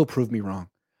 Maybe he'll prove me wrong.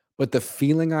 But the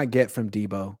feeling I get from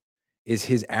Debo is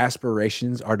his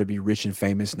aspirations are to be rich and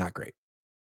famous, not great.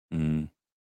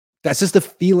 That's just the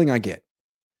feeling I get.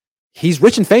 He's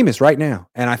rich and famous right now,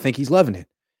 and I think he's loving it.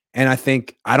 And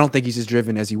I don't think he's as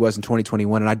driven as he was in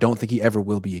 2021, and I don't think he ever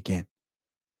will be again.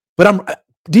 But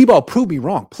Debo, prove me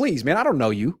wrong, please, man. I don't know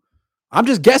you. I'm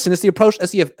just guessing. It's the approach.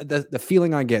 That's the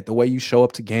feeling I get. The way you show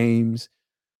up to games,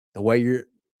 the way you're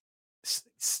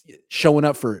showing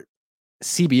up for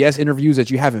CBS interviews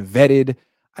that you haven't vetted.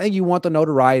 I think you want the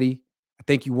notoriety. I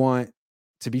think you want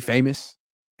to be famous,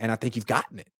 and I think you've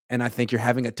gotten it. And I think you're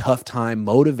having a tough time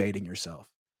motivating yourself.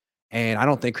 And I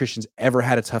don't think Christian's ever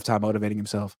had a tough time motivating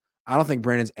himself. I don't think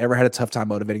Brandon's ever had a tough time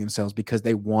motivating themselves because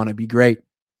they want to be great.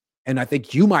 And I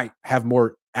think you might have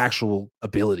more actual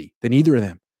ability than either of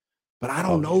them. But I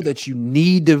don't know that you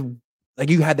need to, like,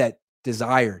 you had that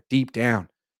desire deep down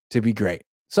to be great.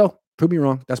 So prove me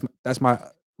wrong. That's my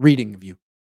reading of you.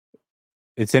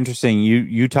 It's interesting.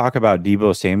 You talk about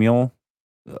Debo Samuel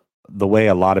the way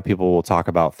a lot of people will talk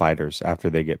about fighters after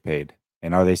they get paid.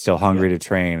 And are they still hungry to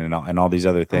train and all these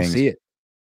other things? I see it.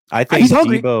 I think he's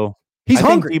hungry. He's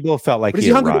hungry. Debo felt like he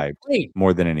arrived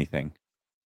more than anything.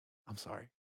 I'm sorry.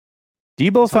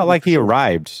 Debo felt like he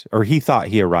arrived, or he thought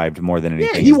he arrived more than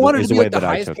anything. Yeah, he wanted to be like the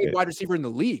highest paid wide receiver in the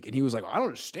league. And he was like, I don't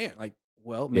understand. Like,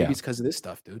 well, maybe it's because of this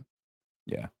stuff, dude.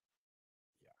 Yeah.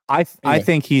 I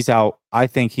think he's out. I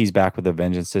think he's back with a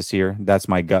vengeance this year. That's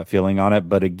my gut feeling on it.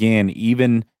 But again,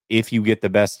 even if you get the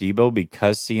best Debo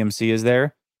because CMC is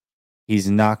there, he's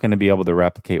not going to be able to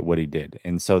replicate what he did.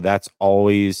 And so that's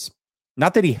always,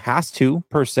 not that he has to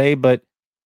per se, but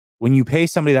when you pay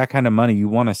somebody that kind of money, you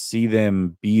want to see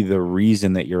them be the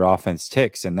reason that your offense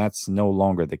ticks. And that's no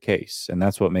longer the case. And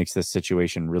that's what makes this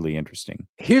situation really interesting.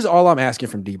 Here's all I'm asking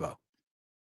from Debo.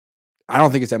 I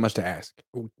don't think it's that much to ask,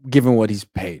 given what he's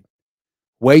paid.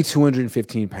 Weigh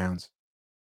 215 pounds.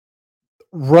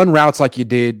 Run routes like you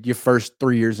did your first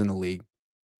 3 years in the league.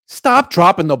 Stop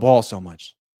dropping the ball so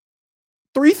much.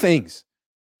 3 things.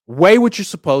 Weigh what you're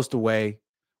supposed to weigh.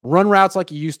 Run routes like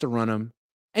you used to run them.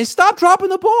 And stop dropping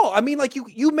the ball. I mean, like,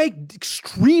 you make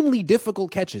extremely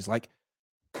difficult catches. Like,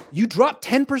 you drop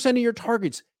 10% of your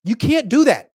targets. You can't do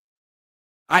that.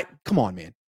 Come on,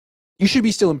 man. You should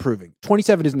be still improving.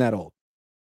 27 isn't that old.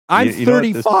 I'm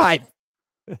 35.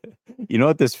 You know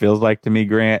what this feels like to me,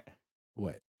 Grant?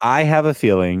 What? I have a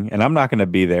feeling, and I'm not going to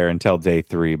be there until day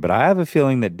 3, but I have a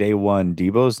feeling that day 1,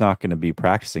 Debo's not going to be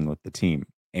practicing with the team.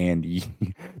 And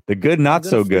the good, not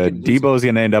so good, Debo's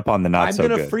going to end up on the not so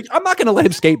good. I'm not going to let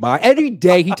him skate by. Every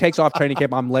day he takes off training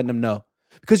camp, I'm letting him know.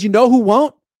 Because you know who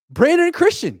won't? Brandon and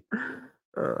Christian.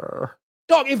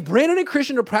 Dog, if Brandon and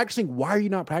Christian are practicing, why are you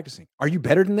not practicing? Are you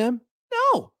better than them?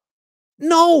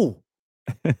 No.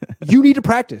 You need to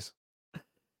practice.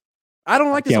 I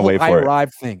don't like this whole I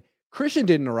arrived thing. Christian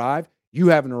didn't arrive. You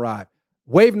haven't arrived.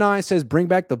 Wave 9 says, bring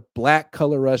back the black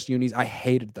color rush unis. I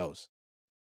hated those.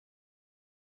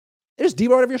 There's Debo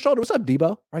right over your shoulder. What's up,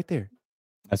 Debo? Right there.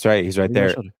 That's right. He's right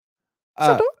there.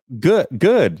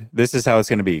 Good. This is how it's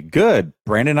going to be. Good.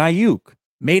 Brandon Ayuk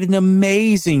made an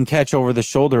amazing catch over the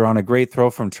shoulder on a great throw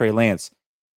from Trey Lance.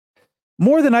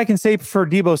 More than I can say for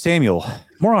Deebo Samuel.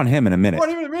 More on him in a minute. More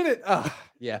on him in a minute.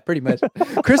 Yeah, pretty much.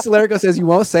 Chris Alerico says you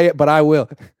won't say it, but I will.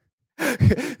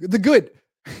 The good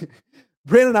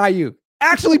Brandon Ayuk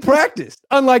actually practiced,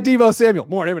 unlike Deebo Samuel.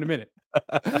 More on him in a minute.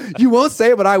 You won't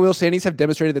say it, but I will. Shanties have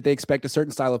demonstrated that they expect a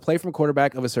certain style of play from a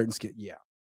quarterback of a certain skill. Yeah,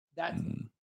 that's the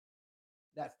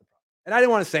problem. And I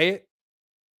didn't want to say it,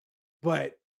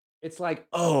 but it's like,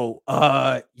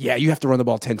 yeah, you have to run the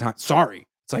ball 10 times. Sorry.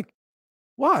 It's like,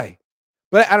 why?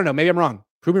 But I don't know. Maybe I'm wrong.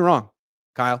 Prove me wrong.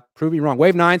 Kyle, prove me wrong.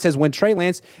 Wave 9 says when Trey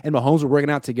Lance and Mahomes were working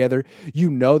out together,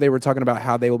 they were talking about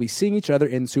how they will be seeing each other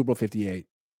in Super Bowl 58.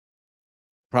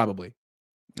 Probably.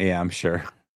 Yeah, I'm sure.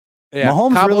 Yeah.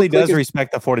 Mahomes really does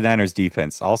respect the 49ers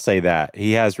defense. I'll say that.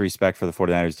 He has respect for the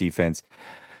 49ers defense.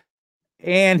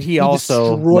 And he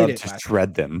also loved to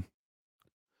shred them.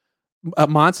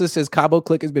 Monza says Cabo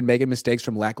Click has been making mistakes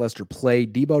from lackluster play.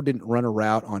 Deebo didn't run a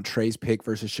route on Trey's pick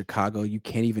versus Chicago. You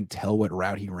can't even tell what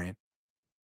route he ran.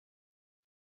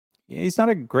 Yeah, he's not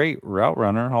a great route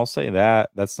runner. I'll say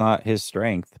that. That's not his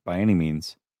strength by any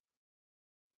means.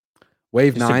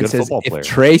 Wave 9 says if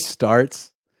Trey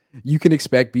starts, you can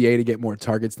expect BA to get more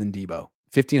targets than Deebo.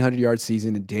 1,500-yard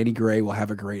season, and Danny Gray will have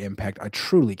a great impact. I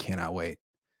truly cannot wait.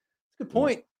 Good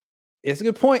point. It's a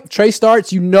good point. If Trey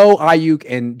starts, Ayuk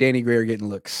and Danny Gray are getting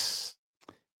looks.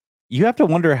 You have to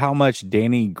wonder how much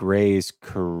Danny Gray's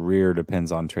career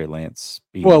depends on Trey Lance.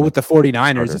 With the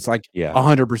 49ers, it's like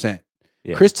 100%.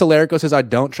 Yeah. Chris Talerico says, I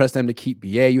don't trust them to keep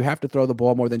BA. You have to throw the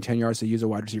ball more than 10 yards to use a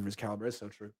wide receiver's caliber. It's so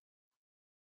true.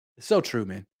 It's so true,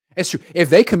 man. It's true. If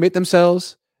they commit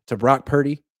themselves to Brock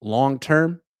Purdy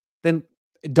long-term, then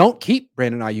don't keep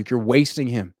Brandon Ayuk. You're wasting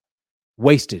him.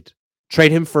 Wasted.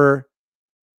 Trade him for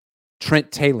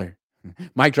Trent Taylor.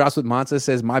 Mike Drops with Monza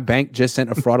says, my bank just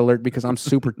sent a fraud alert because I'm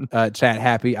super chat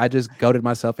happy. I just goated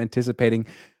myself anticipating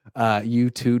you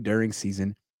two during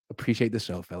season. Appreciate the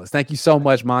show, fellas. Thank you so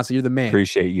much, Monza. You're the man.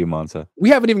 Appreciate you, Monza. We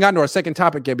haven't even gotten to our second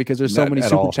topic yet because there's so many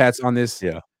super chats on this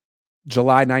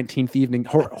July 19th evening.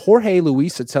 Jorge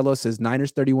Luis Sotelo says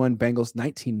Niners 31, Bengals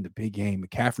 19 in the big game.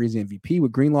 McCaffrey's MVP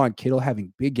with Greenlaw and Kittle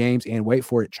having big games, and wait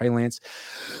for it, Trey Lance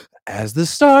as the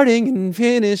starting and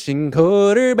finishing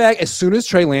quarterback. As soon as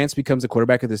Trey Lance becomes the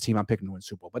quarterback of this team, I'm picking to win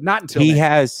Super Bowl, but not until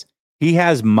he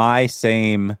has my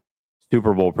same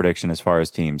Super Bowl prediction as far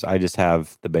as teams. I just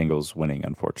have the Bengals winning,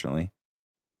 unfortunately.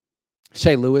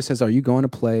 Shay Lewis says, are you going to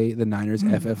play the Niners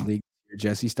FF League?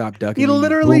 Jesse, stop ducking. He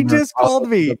literally just called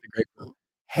me.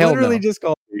 Hell literally no. just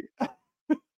called me.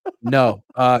 No.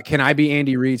 Can I be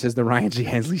Andy Reid? Says the Ryan G.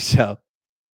 Hensley show.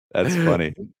 That's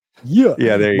funny. Yeah.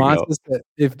 There you go. Said,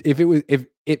 if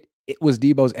it was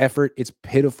Deebo's effort, it's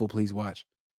pitiful. Please watch.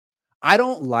 I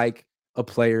don't like a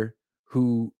player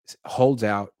who holds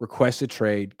out, requests a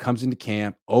trade, comes into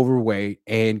camp overweight,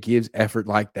 and gives effort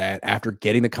like that after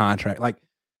getting the contract. Like,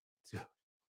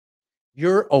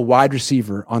 you're a wide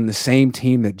receiver on the same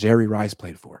team that Jerry Rice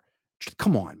played for.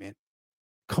 Come on, man.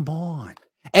 Come on.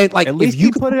 And like, at least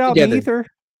you put it out in the ether.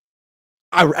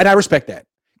 I respect that.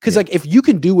 Because like, if you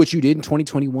can do what you did in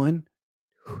 2021,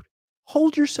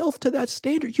 hold yourself to that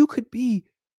standard. You could be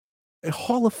a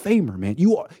Hall of Famer, man.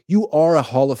 You are a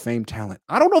Hall of Fame talent.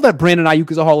 I don't know that Brandon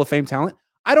Ayuk is a Hall of Fame talent.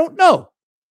 I don't know.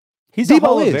 He's a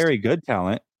Hall of very good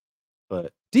talent,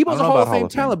 but Deebo's a Hall of Fame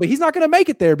talent, but he's not going to make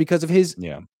it there because of his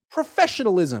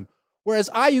professionalism. Whereas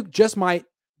Ayuk just might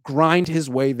grind his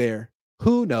way there.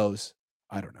 Who knows?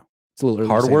 I don't know. It's a little early.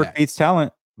 Hard work beats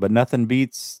talent, but nothing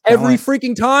beats every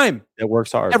freaking time. It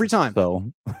works hard every time.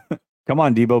 So come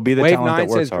on, Deebo, be the Wave talent 9 that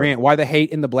works says, hard. Grant, why the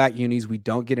hate in the black unis? We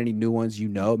don't get any new ones,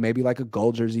 Maybe like a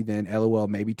gold jersey then. LOL,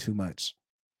 maybe too much.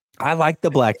 I like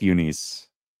the black unis.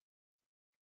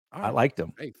 I liked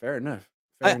them. Hey, fair enough.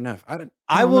 Fair enough.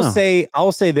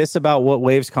 I'll say this about what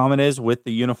Wave's comment is with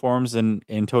the uniforms and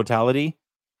in totality.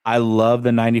 I love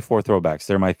the 94 throwbacks.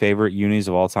 They're my favorite unis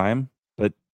of all time,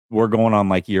 but we're going on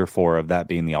like year 4 of that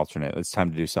being the alternate. It's time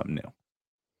to do something new.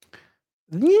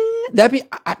 Yeah,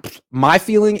 my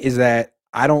feeling is that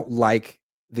I don't like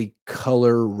the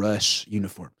color rush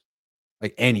uniforms,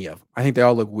 like any of them. I think they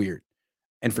all look weird.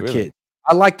 And for kids,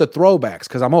 I like the throwbacks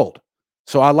because I'm old.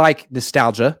 So I like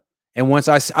nostalgia. And once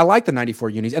I like the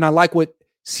 94 unis, and I like what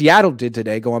Seattle did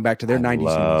today, going back to their 90s.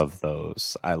 I love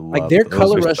those. I love like their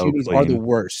color rush unis are the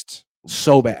worst.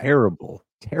 So bad. Terrible.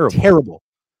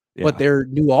 Yeah. But their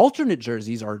new alternate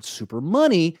jerseys are super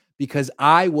money because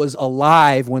I was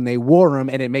alive when they wore them,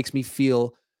 and it makes me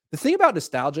feel. The thing about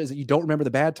nostalgia is that you don't remember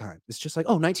the bad times. It's just like,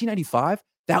 1995,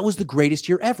 that was the greatest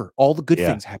year ever. All the good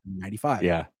things happened in 95.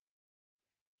 Yeah.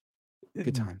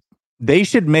 Good time. They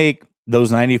should make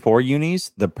those 94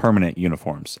 unis, the permanent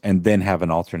uniforms, and then have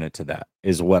an alternate to that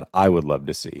is what I would love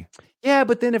to see. Yeah,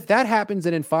 but then if that happens,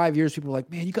 then in 5 years, people are like,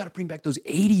 man, you got to bring back those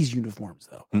 80s uniforms,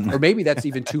 though. Or maybe that's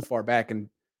even too far back, and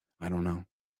I don't know.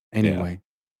 Anyway,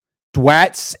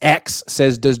 Dwats X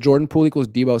says, does Jordan Poole equals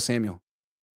Deebo Samuel?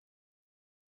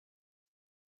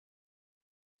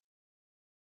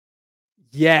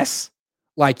 Yes.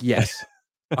 Yes.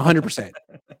 100%.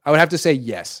 I would have to say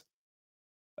yes.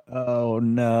 Oh,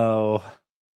 no.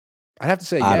 I'd have to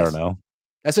say yes. I don't know.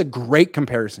 That's a great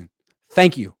comparison.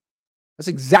 Thank you. That's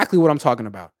exactly what I'm talking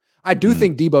about. I do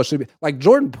think Deebo should be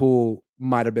Jordan Poole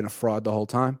might have been a fraud the whole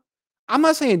time. I'm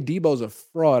not saying Debo's a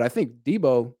fraud. I think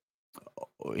Deebo,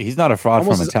 he's not a fraud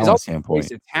from a talent standpoint.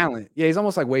 Wasted talent. Yeah, he's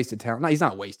almost like wasted talent. No, he's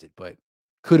not wasted, but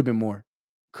could have been more.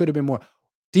 Could have been more.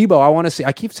 Deebo, I want to see.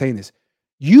 I keep saying this.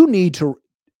 You need to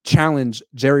challenge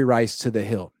Jerry Rice to the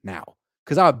hill now,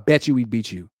 because I bet you we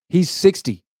beat you. He's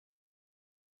 60.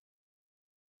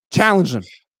 Challenge him.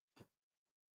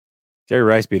 Jerry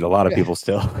Rice beat a lot of people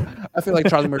still. I feel like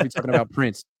Charlie Murphy talking about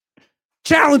Prince.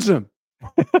 Challenge him.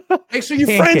 Make sure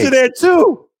your friends are there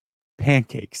too.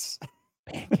 Pancakes.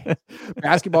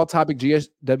 Basketball topic,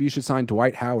 GSW should sign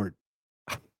Dwight Howard.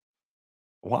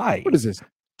 Why? What is this?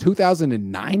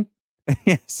 2009?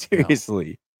 Yeah,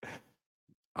 seriously. No.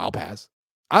 I'll pass.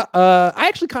 I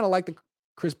actually kind of like the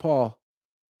Chris Paul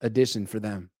addition for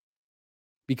them,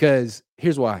 because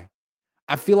here's why.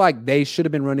 I feel like they should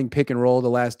have been running pick and roll the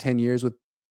last 10 years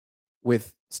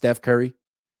with Steph Curry,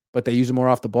 but they use him more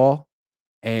off the ball,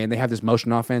 and they have this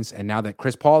motion offense. And now that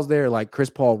Chris Paul's there, Chris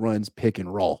Paul runs pick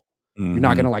and roll. Mm-hmm. You're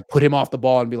not going to put him off the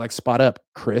ball and be like, spot up,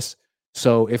 Chris.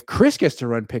 So if Chris gets to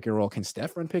run pick and roll, can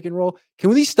Steph run pick and roll? Can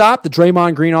we stop the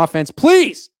Draymond Green offense,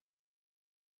 please?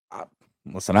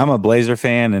 Listen, I'm a Blazer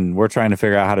fan, and we're trying to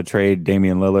figure out how to trade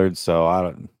Damian Lillard.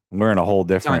 So we're in a whole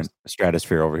different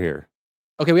stratosphere over here.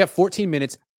 Okay, we have 14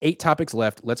 minutes, 8 topics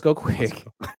left. Let's go quick.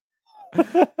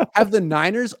 Have the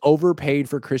Niners overpaid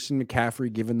for Christian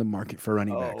McCaffrey given the market for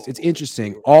running backs? It's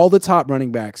interesting. All the top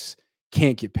running backs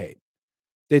can't get paid.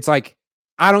 It's like,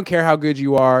 I don't care how good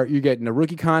you are. You're getting a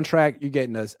rookie contract. You're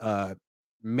getting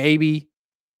maybe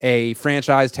a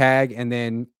franchise tag, and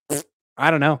then I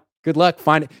don't know. Good luck.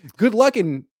 Good luck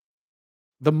in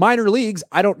the minor leagues.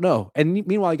 I don't know. And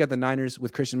meanwhile, you got the Niners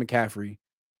with Christian McCaffrey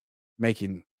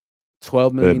making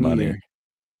 $12 million a year.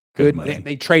 Good.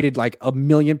 They traded like 1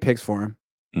 million picks for him.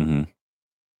 Mm-hmm.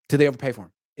 Did they overpay for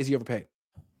him? Is he overpaid?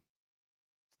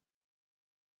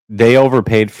 They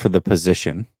overpaid for the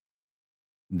position.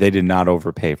 They did not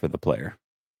overpay for the player.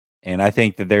 And I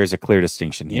think that there's a clear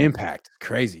distinction here. The impact.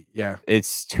 Crazy. Yeah.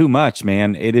 It's too much,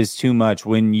 man. It is too much.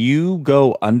 When you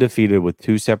go undefeated with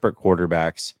 2 separate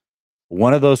quarterbacks,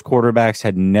 one of those quarterbacks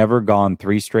had never gone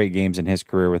 3 straight games in his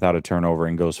career without a turnover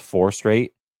and goes 4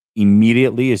 straight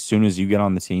immediately as soon as you get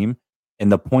on the team, and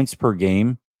the points per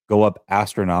game go up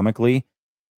astronomically.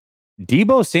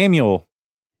 Deebo Samuel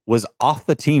was off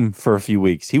the team for a few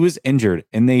weeks. He was injured,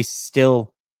 and they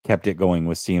still kept it going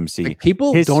with CMC.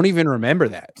 People don't even remember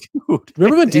that. Dude,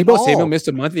 remember when Deebo Samuel missed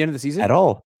a month at the end of the season? At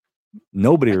all.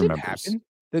 Nobody remembers.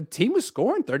 The team was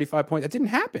scoring 35 points. That didn't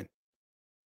happen.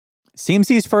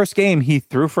 CMC's first game, he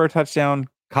threw for a touchdown,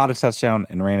 caught a touchdown,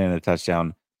 and ran in a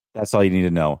touchdown. That's all you need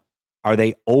to know. Are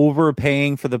they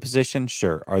overpaying for the position?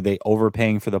 Sure. Are they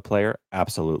overpaying for the player?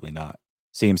 Absolutely not.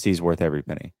 CMC's worth every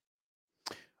penny.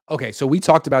 Okay, so we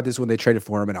talked about this when they traded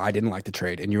for him, and I didn't like the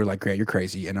trade. And you were like, Grant, you're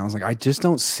crazy. And I was like, I just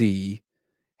don't see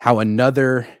how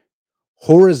another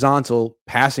horizontal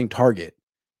passing target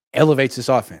elevates this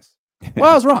offense. Well,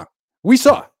 I was wrong. We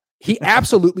saw. He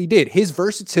absolutely did. His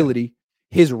versatility,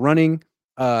 his running,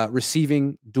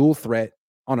 receiving, dual threat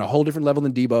on a whole different level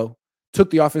than Deebo,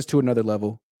 took the offense to another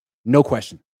level. No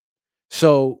question.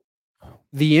 So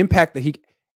the impact that he,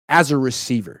 as a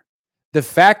receiver, the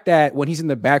fact that when he's in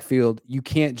the backfield, you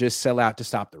can't just sell out to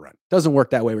stop the run. Doesn't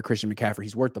work that way with Christian McCaffrey.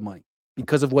 He's worth the money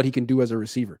because of what he can do as a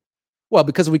receiver. Well,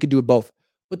 because we could do it both.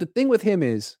 But the thing with him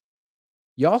is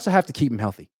you also have to keep him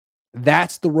healthy.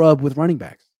 That's the rub with running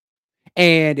backs.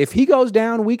 And if he goes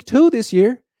down week 2 this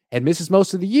year and misses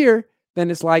most of the year, then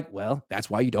it's like, well, that's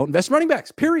why you don't invest in running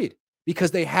backs, period.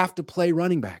 Because they have to play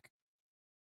running back.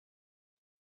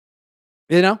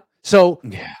 You know? So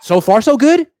far, so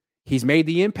good. He's made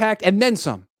the impact and then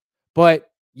some. But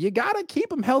you got to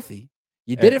keep him healthy.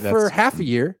 You did it for half a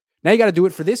year. Now you got to do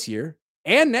it for this year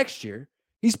and next year.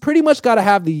 He's pretty much got to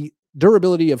have the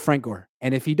durability of Frank Gore.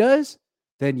 And if he does,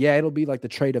 then yeah, it'll be like the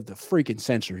trade of the freaking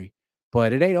century.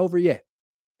 But it ain't over yet.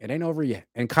 It ain't over yet.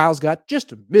 And Kyle's got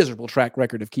just a miserable track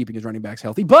record of keeping his running backs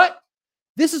healthy. But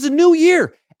This is a new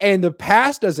year. And the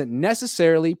past doesn't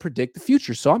necessarily predict the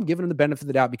future. So I'm giving him the benefit of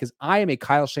the doubt because I am a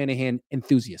Kyle Shanahan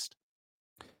enthusiast.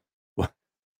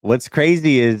 What's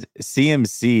crazy is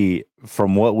CMC,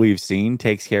 from what we've seen,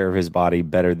 takes care of his body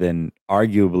better than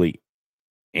arguably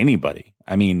anybody.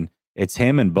 I mean, it's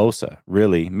him and Bosa,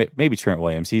 really. Maybe Trent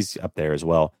Williams. He's up there as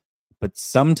well. But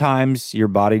sometimes your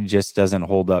body just doesn't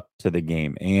hold up to the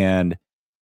game. And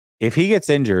if he gets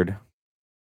injured,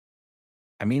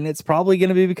 I mean, it's probably going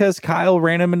to be because Kyle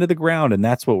ran him into the ground. And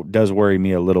that's what does worry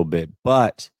me a little bit.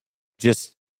 But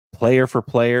just player for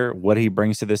player, what he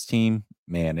brings to this team,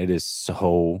 man, it is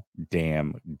so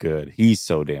damn good. He's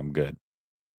so damn good.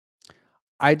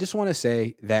 I just want to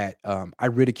say that I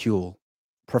ridicule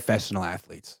professional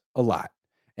athletes a lot.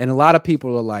 And a lot of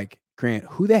people are like, Grant,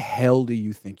 who the hell do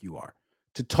you think you are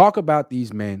to talk about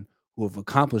these men who have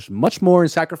accomplished much more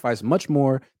and sacrificed much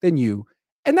more than you?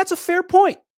 And that's a fair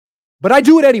point, but I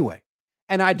do it anyway.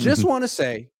 And I just want to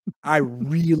say, I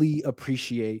really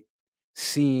appreciate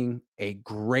seeing a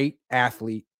great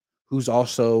athlete who's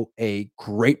also a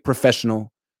great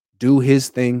professional do his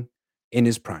thing in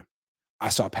his prime. I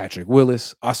saw Patrick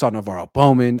Willis. I saw Navarro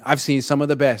Bowman. I've seen some of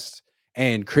the best.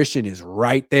 And Christian is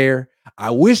right there.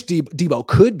 I wish Debo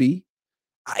could be.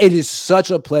 It is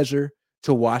such a pleasure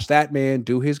to watch that man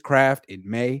do his craft in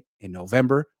May, in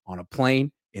November, on a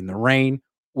plane, in the rain.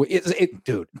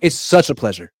 Dude, it's such a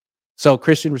pleasure. So,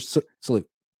 Christian, salute.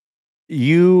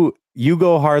 You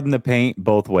go hard in the paint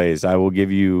both ways. I will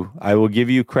give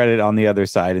you credit on the other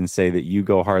side and say that you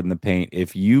go hard in the paint.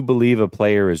 If you believe a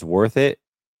player is worth it,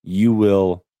 you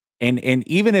will. And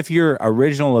even if your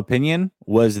original opinion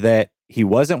was that he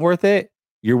wasn't worth it,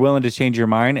 you're willing to change your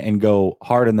mind and go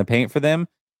hard in the paint for them.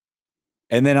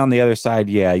 And then on the other side,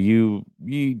 yeah, like you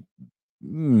Debo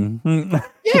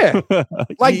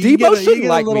shouldn't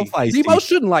like me. Feisty. Debo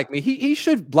shouldn't like me. He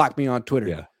should block me on Twitter.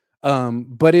 Yeah.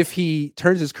 But if he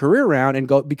turns his career around and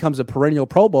becomes a perennial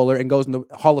Pro Bowler and goes in the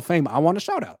Hall of Fame, I want a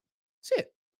shout out. That's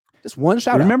it. Just one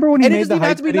shout out. Remember when he made the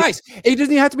hype video? Nice. It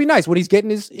doesn't even have to be nice. When he's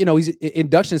getting his, his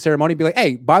induction ceremony, be like,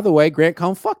 hey, by the way, Grant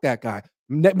Cohn, fuck that guy.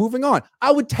 Moving on.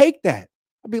 I would take that.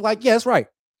 I'd be like, yeah, that's right.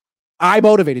 I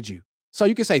motivated you. So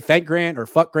you can say thank Grant or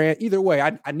fuck Grant. Either way,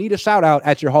 I need a shout out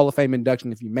at your Hall of Fame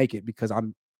induction if you make it, because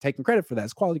I'm taking credit for that.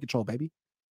 It's quality control, baby.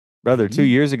 Brother, 2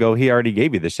 years ago, he already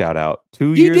gave you the shout out.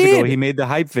 2 years ago, he made the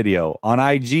hype video on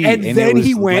IG. And then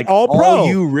he went all pro.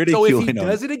 You ridiculing so if he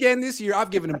does it again this year, I've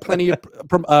given him plenty of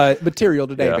material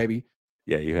today, baby.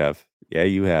 Yeah, you have. Yeah,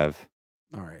 you have.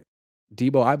 All right.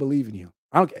 Debo, I believe in you.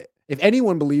 I don't. If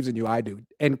anyone believes in you, I do.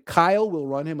 And Kyle will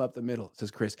run him up the middle, says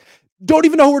Chris. Don't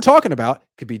even know who we're talking about.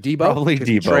 Could be Debo. Probably could Debo.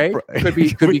 Be Trey,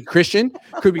 could be Christian.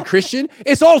 Could be Christian.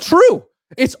 It's all true.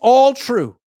 It's all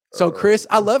true. So Chris,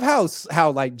 I love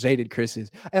how like jaded Chris is.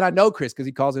 And I know Chris because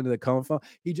he calls into the Cohn phone.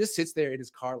 He just sits there in his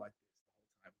car like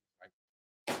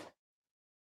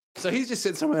so he's just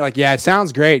sitting somewhere like, yeah, it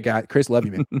sounds great, guy. Chris, love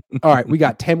you, man. All right, we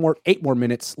got 8 more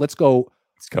minutes. Let's go.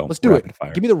 Let's do it.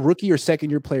 Fire. Give me the rookie or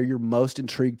second year player you're most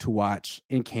intrigued to watch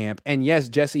in camp. And yes,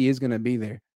 Jesse is going to be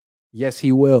there. Yes,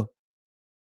 he will.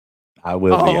 I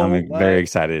will be. I'm very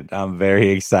excited. I'm very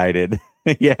excited.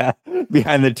 Yeah,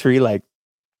 behind the tree, like.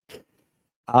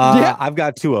 I've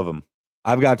got two of them.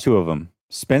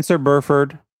 Spencer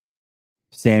Burford,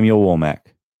 Samuel Womack.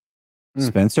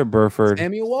 Spencer Burford,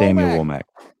 Samuel Womack.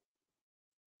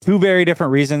 Two very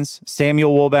different reasons.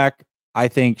 Samuel Womack, I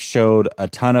think, showed a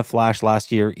ton of flash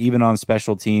last year, even on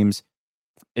special teams.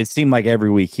 It seemed like every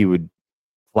week he would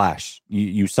flash.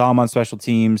 You saw him on special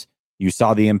teams. You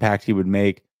saw the impact he would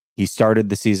make. He started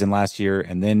the season last year,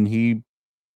 and then he,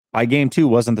 by game 2,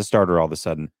 wasn't the starter all of a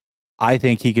sudden. I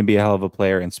think he can be a hell of a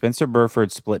player. And Spencer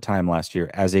Burford split time last year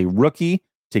as a rookie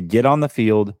to get on the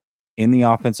field in the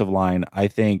offensive line. I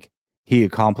think he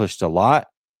accomplished a lot.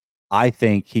 I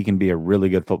think he can be a really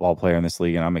good football player in this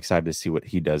league, and I'm excited to see what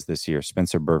he does this year.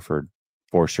 Spencer Burford,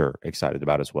 for sure, excited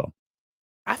about as well.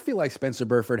 I feel like Spencer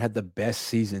Burford had the best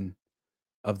season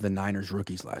of the Niners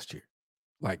rookies last year.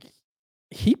 Like,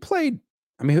 he played,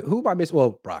 I mean, who am I missing?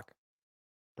 Well, Brock.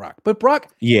 But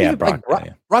Brock,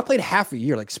 Brock played half a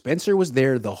year. Like, Spencer was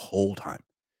there the whole time.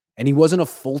 And he wasn't a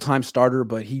full-time starter,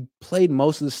 but he played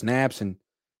most of the snaps. And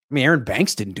I mean, Aaron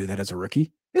Banks didn't do that as a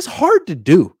rookie. It's hard to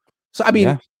do. So, I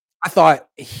mean, I thought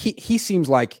he seems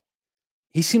like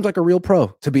a real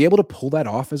pro to be able to pull that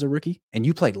off as a rookie. And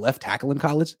you played left tackle in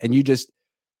college, and you just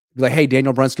be like, hey,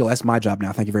 Daniel Brunskill, that's my job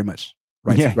now. Thank you very much.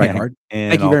 Right guard.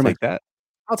 And thank you very much. That.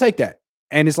 I'll take that.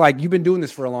 And it's like, you've been doing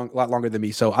this for a lot longer than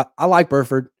me. So I like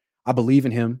Burford. I believe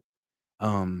in him.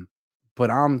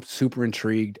 But I'm super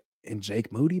intrigued in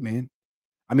Jake Moody, man.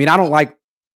 I mean, I don't like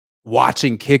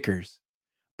watching kickers,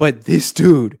 But this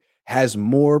dude has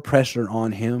more pressure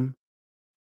on him.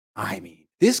 I mean,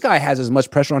 this guy has as much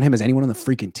pressure on him as anyone on the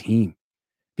freaking team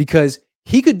because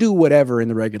he could do whatever in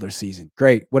the regular season.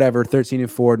 Great, whatever,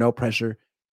 13-4, no pressure.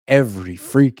 Every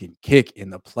freaking kick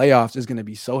in the playoffs is going to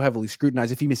be so heavily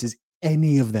scrutinized if he misses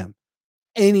any of them.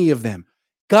 Any of them.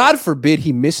 God forbid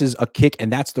he misses a kick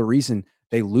and that's the reason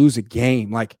they lose a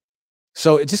game. Like,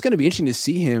 so it's just going to be interesting to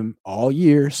see him all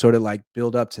year sort of like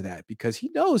build up to that because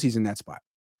he knows he's in that spot.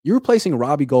 You're replacing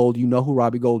Robbie Gould. You know who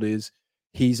Robbie Gould is.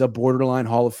 He's a borderline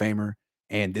Hall of Famer,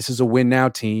 and this is a win now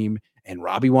team. And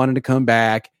Robbie wanted to come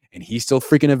back, and he's still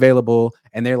freaking available.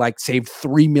 And they're like, saved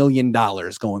 $3 million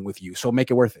going with you, so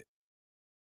make it worth it.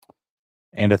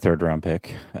 And a 3rd round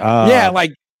pick. Yeah,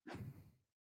 like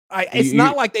it's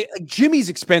not like Jimmy's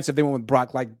expensive. They went with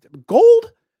Brock. Like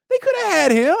Gold, they could have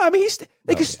had him. I mean,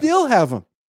 they could still have him.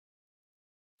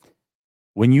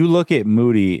 When you look at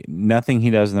Moody, nothing he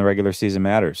does in the regular season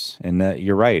matters. And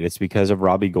you're right. It's because of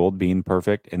Robbie Gould being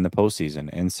perfect in the postseason.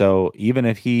 And so even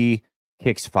if he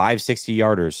kicks 5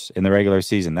 60-yarders in the regular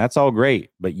season, that's all great.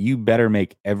 But you better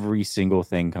make every single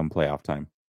thing come playoff time.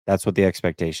 That's what the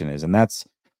expectation is. And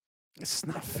it's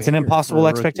an impossible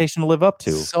expectation to live up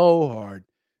to. So hard.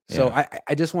 So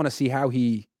I just want to see how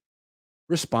he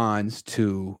responds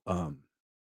to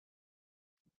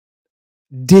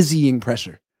dizzying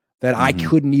pressure that I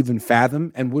couldn't even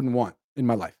fathom and wouldn't want in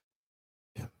my life.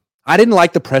 I didn't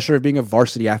like the pressure of being a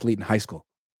varsity athlete in high school.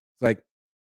 Like,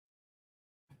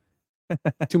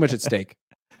 too much at stake.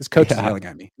 This coach is yelling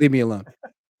at me. Leave me alone.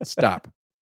 Stop.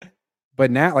 But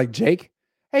now, like Jake,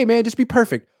 hey man, just be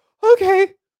perfect.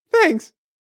 Okay, thanks.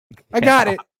 I got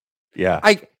it. Yeah.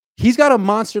 He's got a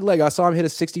monster leg. I saw him hit a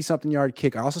 60-something yard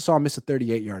kick. I also saw him miss a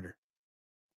 38-yarder.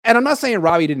 And I'm not saying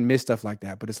Robbie didn't miss stuff like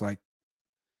that, but it's like,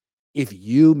 if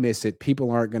you miss it,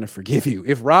 people aren't going to forgive you.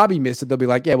 If Robbie missed it, they'll be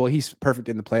like, yeah, well, he's perfect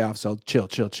in the playoffs, so chill.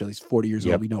 He's 40 years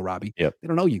old. We know Robbie. Yep. They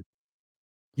don't know you.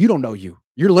 You don't know you.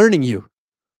 You're learning you.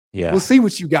 Yeah. We'll see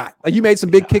what you got. Like, you made some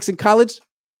big kicks in college.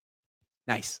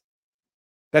 Nice.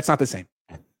 That's not the same.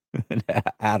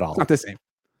 At all. It's not the same.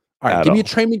 All right, give me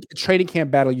a training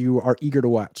camp battle you are eager to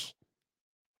watch.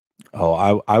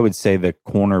 Oh, I would say the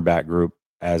cornerback group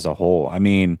as a whole. I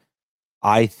mean,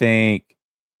 I think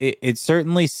it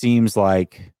certainly seems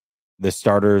like the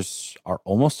starters are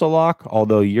almost a lock,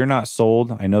 although you're not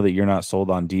sold. I know that you're not sold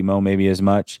on Demo maybe as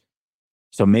much.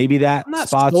 So maybe that I'm not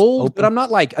spot's sold, open. but I'm not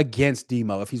like against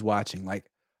Demo if he's watching. Like,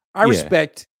 I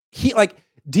respect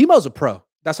Demo's a pro.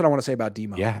 That's what I want to say about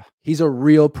Demo. Yeah. He's a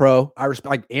real pro. I respect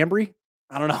like Ambry.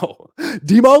 I don't know.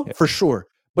 Demo for sure.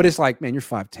 But it's like, man, you're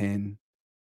 5'10".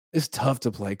 It's tough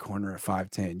to play corner at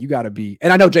 5'10". You got to be,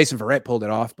 and I know Jason Verrett pulled it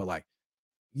off, but like,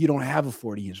 you don't have a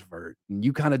 40-inch vert, and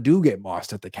you kind of do get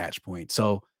mossed at the catch point.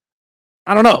 So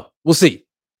I don't know. We'll see.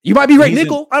 You might be right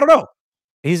nickel. I don't know.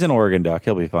 He's an Oregon Duck.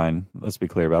 He'll be fine. Let's be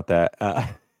clear about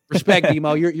that. Respect,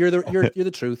 Demo. You're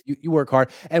the truth. You work hard.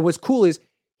 And what's cool is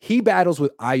he battles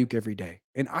with Ayuk every day,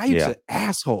 and Ayuk's an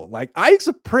asshole. Like Ayuk's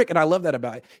a prick, and I love that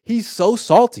about it. He's so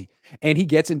salty, and he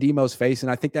gets in Demo's face,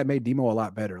 and I think that made Demo a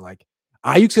lot better. Like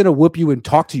Ayuk's gonna whoop you and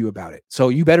talk to you about it, so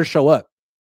you better show up.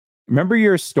 Remember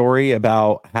your story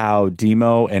about how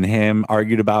Demo and him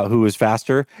argued about who was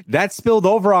faster? That spilled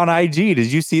over on IG.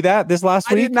 Did you see that this last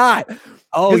week? I did not.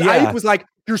 Oh, yeah. Ayuk was like,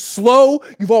 you're slow.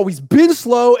 You've always been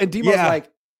slow. And Demo's like,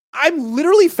 I'm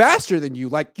literally faster than you.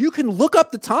 Like, you can look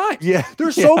up the time. Yeah.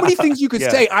 There's so many things you could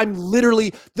say.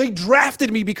 They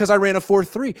drafted me because I ran a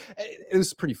 4.3. It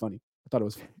was pretty funny. I thought it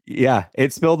was funny. Yeah.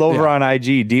 It spilled over on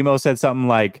IG. Demo said something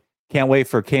like, can't wait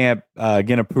for camp,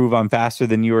 gonna prove I'm faster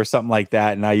than you or something like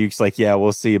that. And Ayuk's like, yeah,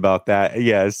 we'll see about that.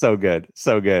 Yeah, it's so good.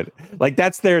 So good. Like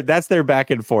that's their back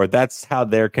and forth. That's how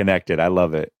they're connected. I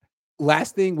love it.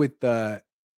 Last thing with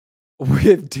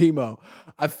Demo,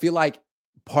 I feel like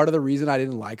part of the reason I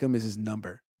didn't like him is his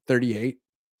number, 38.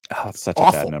 Oh, it's such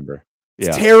awful. A bad number.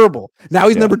 It's terrible. Now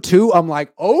he's number 2. I'm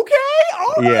like, okay,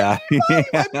 all right, yeah.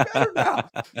 might be better now.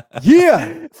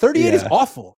 Yeah, 38 is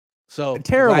awful. So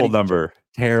terrible number.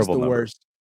 Terrible. The number. worst.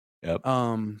 Yep.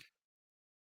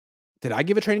 Did I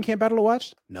give a training camp battle to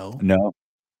watch? No.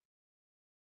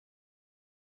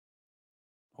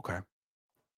 Okay.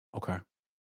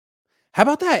 How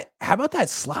about that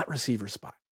slot receiver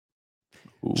spot?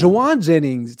 Ooh. Jawan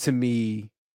Jennings to me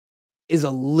is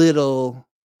a little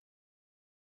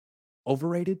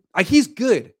overrated. Like he's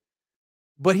good,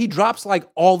 but he drops like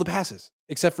all the passes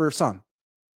except for some.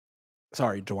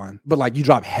 Sorry, Jawan, but like you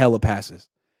drop hella passes.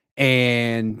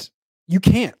 And you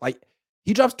can't. Like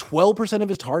he drops 12% of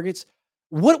his targets.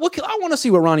 I want to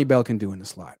see what Ronnie Bell can do in the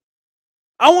slot.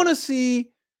 I want to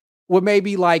see what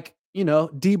maybe like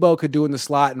Debo could do in the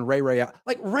slot and Ray out.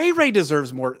 Like Ray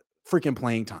deserves more freaking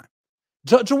playing time.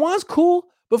 Jawan's cool,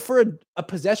 but for a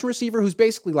possession receiver who's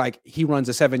basically like he runs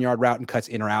a 7-yard route and cuts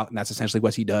in or out, and that's essentially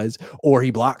what he does, or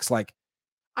he blocks, like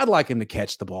I'd like him to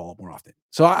catch the ball more often.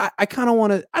 So I kind of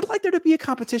want to, I'd like there to be a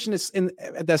competition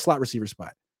at that slot receiver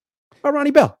spot. About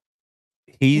Ronnie Bell.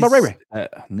 About Ray.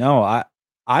 No,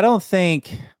 I don't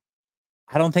think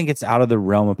it's out of the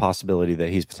realm of possibility that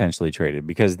he's potentially traded,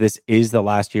 because this is the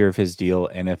last year of his deal.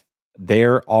 And if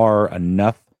there are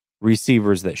enough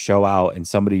receivers that show out and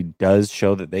somebody does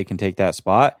show that they can take that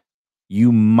spot,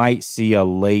 you might see a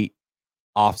late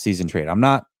offseason trade. I'm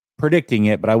not predicting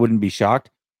it, but I wouldn't be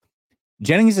shocked.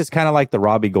 Jennings is kind of like the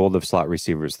Robbie Gould of slot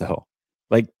receivers, though.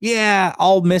 Like, yeah,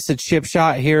 I'll miss a chip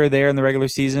shot here or there in the regular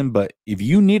season, but if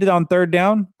you need it on third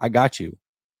down, I got you.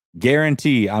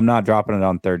 Guarantee I'm not dropping it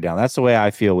on third down. That's the way I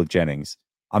feel with Jennings.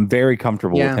 I'm very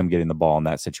comfortable with him getting the ball in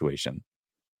that situation.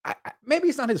 Maybe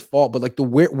it's not his fault, but like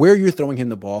where you're throwing him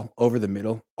the ball over the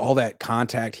middle, all that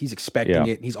contact, he's expecting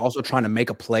it. He's also trying to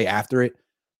make a play after it.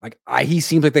 Like he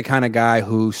seems like the kind of guy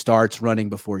who starts running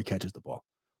before he catches the ball.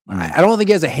 I don't think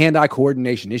he has a hand-eye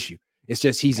coordination issue. It's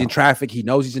just he's in traffic. He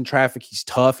knows he's in traffic. He's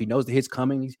tough. He knows the hit's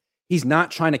coming. He's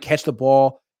not trying to catch the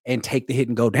ball and take the hit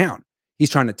and go down. He's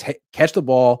trying to catch the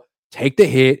ball, take the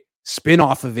hit, spin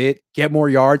off of it, get more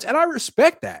yards, and I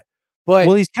respect that. But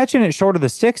he's catching it short of the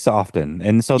sticks often,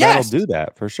 and so that'll do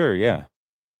that for sure. Yeah.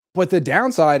 But the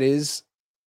downside is,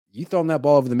 you throw him that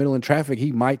ball over the middle in traffic,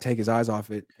 he might take his eyes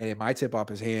off it, and it might tip off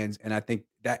his hands. And I think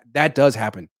that does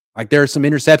happen. Like there are some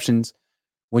interceptions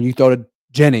when you throw to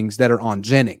Jennings that are on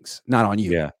Jennings, not on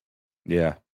you.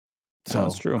 Yeah. So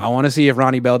that's true. I want to see if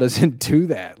Ronnie Bell doesn't do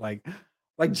that. Like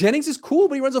Jennings is cool,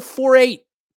 but he runs a 4.8.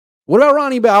 What about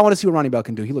Ronnie Bell? I want to see what Ronnie Bell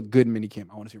can do. He looked good in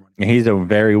minicamp. I want to see Ronnie Bell. He's a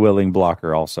very willing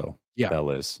blocker also. Yeah.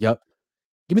 Bell is. Yep.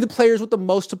 Give me the players with the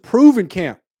most to prove in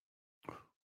camp.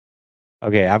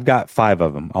 Okay, I've got 5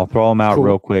 of them. I'll throw them out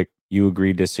real quick. You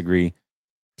agree, disagree.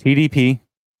 TDP.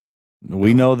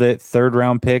 We know that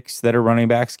third-round picks that are running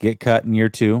backs get cut in year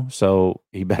 2, so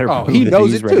he better prove that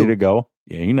he's ready to go.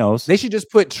 Yeah, he knows. They should just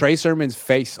put Trey Sermon's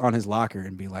face on his locker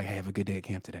and be like, hey, have a good day at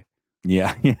camp today.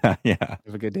 Yeah. Have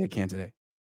a good day at camp today.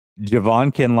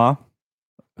 Javon Kinlaw,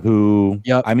 who,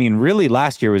 I mean, really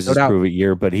last year was his prove-it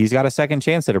year, but he's got a second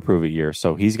chance at a prove-it year,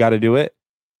 so he's got to do it.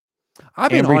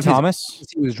 I've been on Thomas.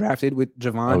 He was drafted with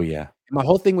Javon. Oh, yeah. And my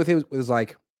whole thing with him was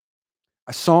like,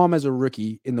 I saw him as a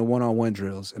rookie in the one-on-one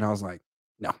drills, and I was like,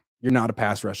 no, you're not a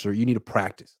pass rusher. You need to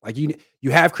practice. Like you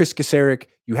have Chris Kasarik,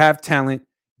 you have talent.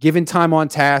 Given time on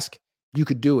task, you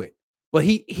could do it. But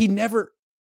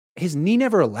his knee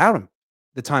never allowed him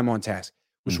the time on task,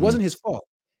 which wasn't his fault.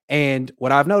 And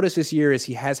what I've noticed this year is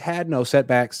he has had no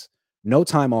setbacks, no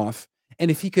time off.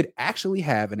 And if he could actually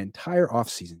have an entire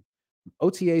offseason,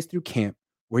 OTAs through camp,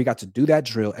 where he got to do that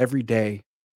drill every day,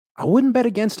 I wouldn't bet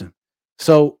against him.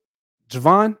 So,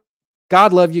 Javon,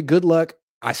 God love you. Good luck.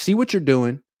 I see what you're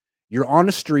doing. You're on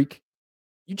a streak.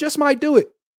 You just might do it.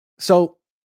 So,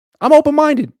 I'm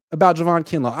open-minded about Javon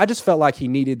Kinlaw. I just felt like he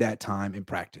needed that time in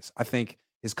practice. I think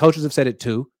his coaches have said it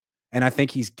too, and I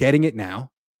think he's getting it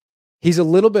now. He's a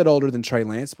little bit older than Trey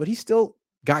Lance, but he's still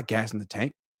got gas in the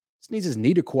tank. Just needs his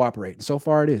knee to cooperate, and so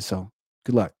far it is. So,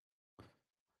 good luck.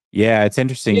 Yeah, it's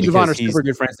interesting. Me and Javon are super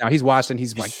good friends now. He's watching.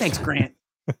 He's like, thanks, Grant.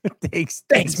 thanks,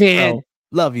 man. Bro.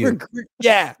 Love you.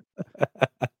 Yeah.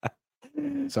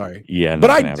 Sorry. Yeah. But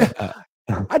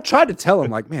I tried to tell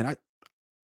him, like, man,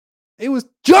 it was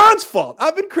John's fault.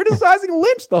 I've been criticizing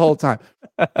Lynch the whole time.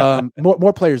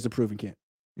 More players to prove in camp.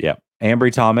 Yeah.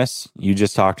 Ambry Thomas, you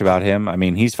just talked about him. I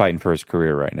mean, he's fighting for his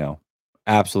career right now.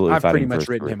 Absolutely I've fighting pretty much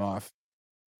written him off.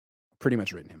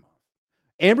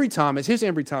 Ambry Thomas, here's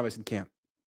Ambry Thomas in camp.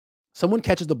 Someone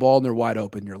catches the ball and they're wide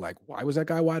open. You're like, why was that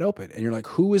guy wide open? And you're like,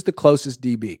 who is the closest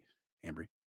DB? Ambry.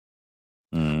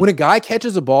 When a guy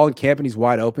catches a ball in camp and he's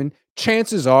wide open,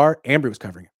 chances are Ambry was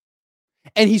covering him.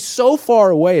 And he's so far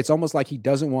away, it's almost like he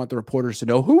doesn't want the reporters to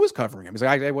know who was covering him. He's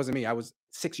like, it wasn't me. I was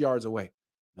 6 yards away.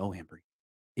 No, Ambry.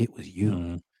 It was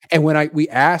you. And when we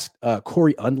asked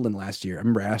Corey Undlin last year, I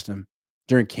remember I asked him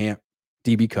during camp,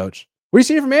 DB coach, what do you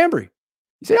see from Ambry?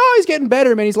 He said, oh, he's getting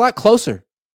better, man. He's a lot closer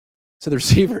to the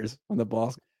receivers on the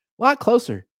ball. A lot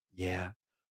closer. Yeah.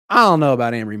 I don't know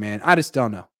about Ambry, man. I just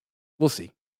don't know. We'll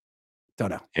see. Don't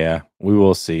know. Yeah, we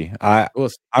will see.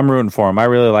 I'm rooting for him. I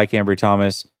really like Ambry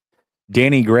Thomas.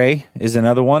 Danny Gray is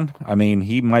another one. I mean,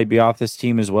 he might be off this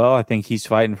team as well. I think he's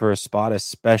fighting for a spot,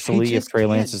 especially if Trey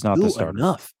Lance is not the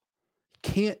starter.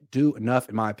 Can't do enough,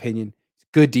 in my opinion.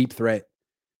 Good deep threat.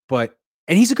 And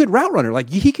he's a good route runner. Like,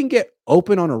 he can get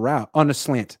open on a route, on a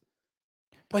slant.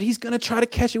 But he's going to try to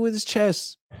catch it with his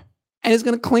chest. and it's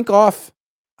going to clink off.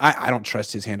 I don't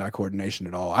trust his hand-eye coordination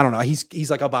at all. I don't know.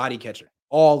 He's like a body catcher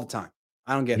all the time.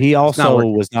 I don't get it. He It's not also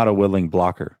working. was not a willing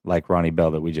blocker like Ronnie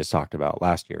Bell that we just talked about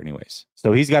last year anyways.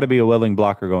 So he's got to be a willing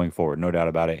blocker going forward, no doubt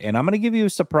about it. And I'm going to give you a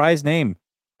surprise name.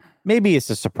 Maybe it's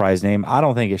a surprise name. I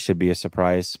don't think it should be a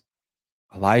surprise.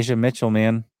 Elijah Mitchell,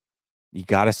 man. You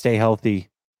got to stay healthy.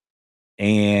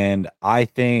 And I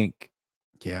think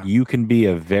you can be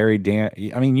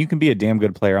you can be a damn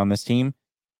good player on this team.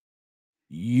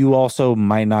 You also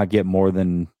might not get more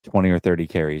than 20 or 30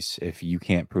 carries if you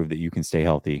can't prove that you can stay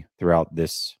healthy throughout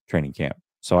this training camp.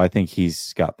 So I think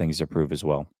he's got things to prove as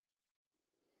well.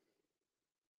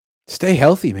 Stay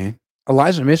healthy, man.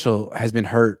 Elijah Mitchell has been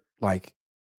hurt like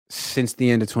since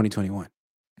the end of 2021.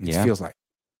 It feels like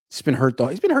he's been hurt though.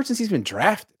 He's been hurt since he's been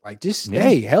drafted. Like just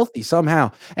stay healthy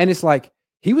somehow. And it's like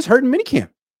he was hurt in minicamp.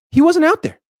 He wasn't out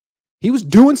there. He was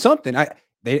doing something.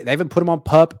 They haven't put him on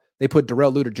PUP. They put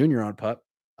Darrell Luter Jr. on PUP.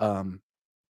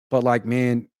 But like,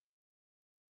 man,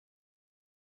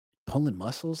 pulling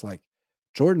muscles, like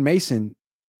Jordan Mason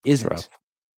isn't.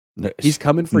 He's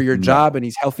coming for your job and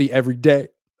he's healthy every day.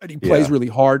 And he plays really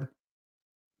hard.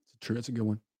 True, that's a good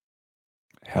one.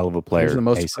 Hell of a player. He's the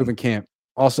most proven camp.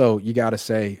 Also, you got to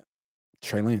say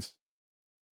Trey Lance.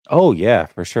 Oh, yeah,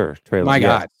 for sure. Trey Lance. My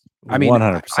God. I mean,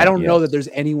 100%, I don't know that there's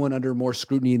anyone under more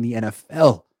scrutiny in the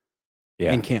NFL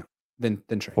in camp than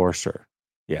Trey. For sure.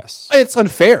 Yes. It's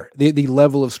unfair, the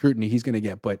level of scrutiny he's going to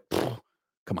get, but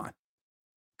come on.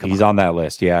 He's on that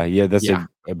list. Yeah. That's a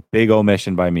big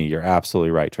omission by me. You're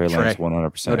absolutely right. Trey Lance,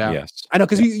 100%. No doubt. Yes. I know,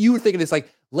 because you were thinking this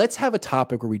like, let's have a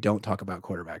topic where we don't talk about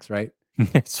quarterbacks, right?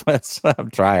 That's what I'm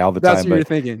trying all the time. That's what you're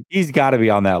thinking. He's got to be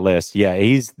on that list. Yeah,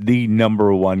 he's the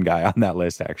number one guy on that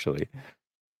list, actually.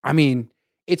 I mean,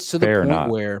 it's to the point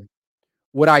where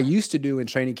what I used to do in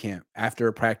training camp after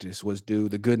a practice was do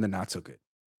the good and the not so good.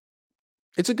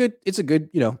 It's a good,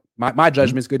 my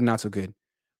judgment's good and not so good.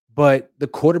 But the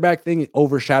quarterback thing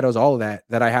overshadows all of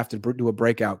that I have to do a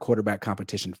breakout quarterback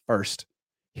competition first.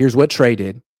 Here's what Trey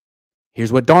did.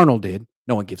 Here's what Darnold did.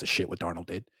 No one gives a shit what Darnold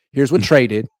did. Here's what Trey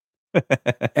did.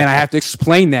 And I have to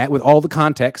explain that with all the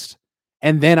context.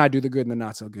 And then I do the good and the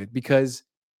not so good, because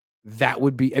that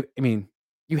would be, I mean,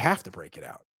 you have to break it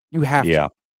out. You have to. Yeah.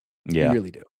 You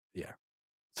really do. Yeah.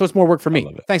 So it's more work for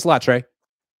me. Thanks a lot, Trey.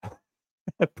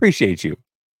 Appreciate you.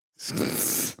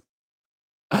 7:07.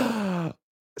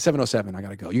 I got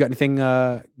to go. You got anything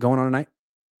going on tonight?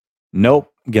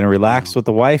 Nope. Gonna relax with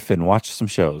the wife and watch some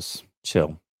shows.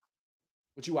 Chill.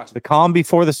 What you watching? The calm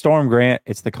before the storm, Grant.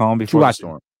 It's the calm before the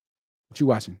storm. What you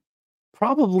watching?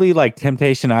 Probably like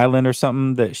Temptation Island or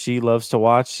something that she loves to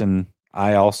watch, and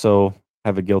I also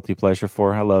have a guilty pleasure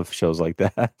for. I love shows like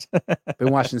that.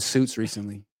 Been watching Suits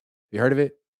recently. You heard of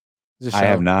it? I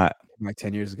have not. Like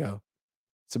 10 years ago.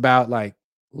 It's about like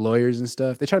lawyers and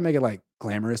stuff. They try to make it like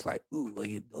glamorous, like ooh, look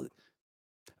at.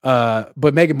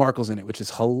 But Meghan Markle's in it, which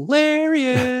is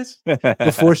hilarious.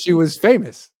 Before she was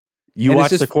famous. You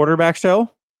watched the quarterback show?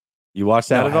 You watched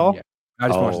that at all? I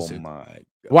just watched it. Oh my God.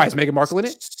 Why is Meghan Markle in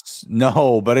it?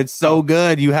 No, but it's so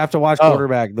good. You have to watch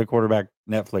the quarterback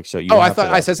Netflix show. I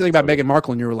thought I said something about Meghan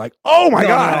Markle and you were like, oh my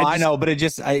God. No, I know, but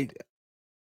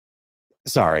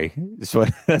sorry.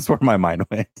 That's where my mind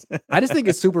went. I just think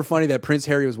it's super funny that Prince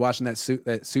Harry was watching that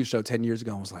suit show 10 years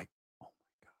ago and was like, oh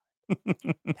my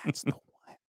God, that's the one.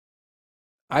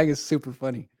 I think it's super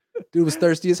funny. Dude was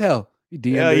thirsty as hell.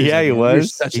 He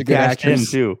was. Such a good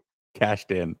actress. Cashed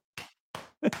in.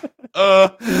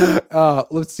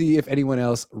 Let's see if anyone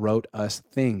else wrote us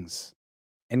things.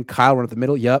 And Kyle, we're at the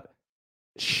middle. Yep.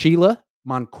 Sheila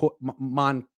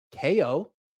Moncayo,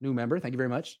 new member. Thank you very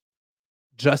much.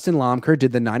 Justin Lomker,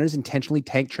 did the Niners intentionally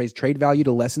tank Trey's trade value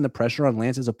to lessen the pressure on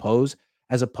Lance as opposed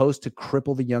to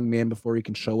cripple the young man before he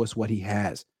can show us what he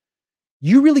has?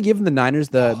 You really giving the Niners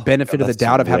the benefit of the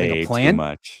doubt of having a plan? Too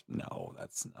much. No,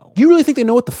 that's no. You really think they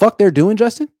know what the fuck they're doing,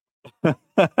 Justin?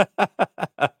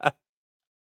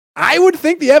 I would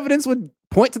think the evidence would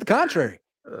point to the contrary.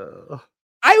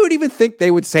 I would even think they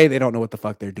would say they don't know what the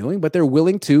fuck they're doing, but they're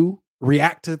willing to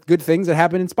react to good things that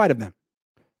happen in spite of them.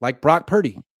 Like Brock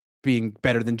Purdy being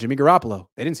better than Jimmy Garoppolo.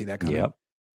 They didn't see that coming. Yep.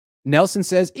 Nelson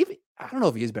says, I don't know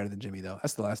if he is better than Jimmy, though.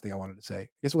 That's the last thing I wanted to say. I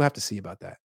guess we'll have to see about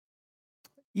that.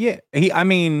 Yeah.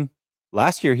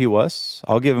 Last year he was.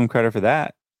 I'll give him credit for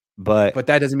that. But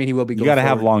that doesn't mean he will be. You got to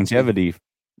have longevity.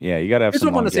 Yeah, you got to have some longevity. Here's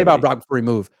what I want to say about Brock before we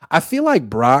move. I feel like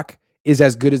Brock is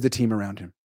as good as the team around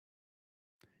him.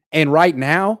 And right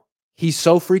now, he's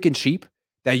so freaking cheap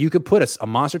that you could put a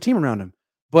monster team around him.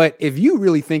 But if you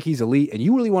really think he's elite and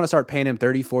you really want to start paying him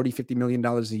 $30, $40, $50 million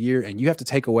a year and you have to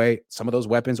take away some of those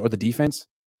weapons or the defense,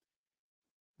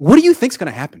 what do you think's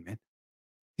going to happen, man?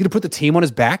 He's going to put the team on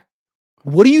his back.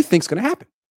 What do you think's going to happen?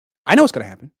 I know what's going to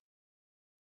happen.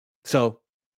 So,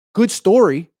 good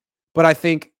story, but I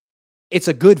think it's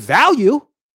a good value.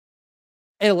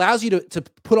 It allows you to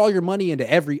put all your money into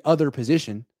every other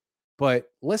position,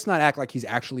 but let's not act like he's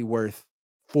actually worth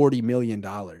 $40 million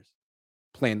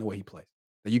playing the way he plays.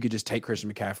 That you could just take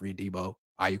Christian McCaffrey and Debo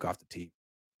Ayuk off the team.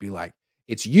 Be like,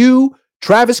 it's you,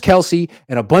 Travis Kelce,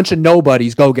 and a bunch of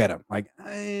nobodies. Go get him. Like,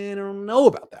 I don't know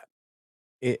about that.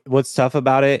 What's tough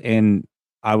about it, and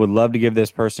I would love to give this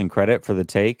person credit for the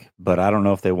take, but I don't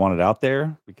know if they want it out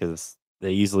there because they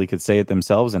easily could say it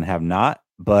themselves and have not.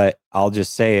 But I'll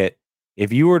just say it.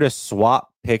 If you were to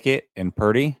swap Pickett and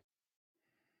Purdy,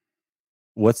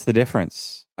 what's the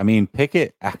difference? I mean,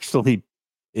 Pickett actually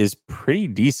is pretty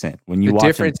decent when you watch him play.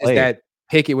 The difference is that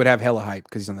Pickett would have hella hype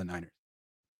because he's on the Niners.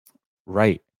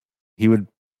 Right. He would.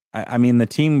 I mean, the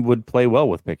team would play well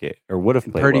with Pickett, or would have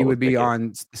played Purdy well would with be Pickett. on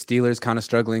the Steelers, kind of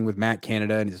struggling with Matt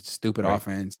Canada and his stupid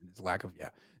offense and his lack of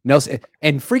Nelson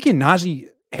and freaking Najee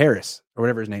Harris or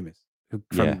whatever his name is,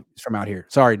 from out here.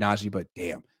 Sorry, Najee, but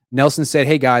damn. Nelson said,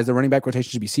 "Hey guys, the running back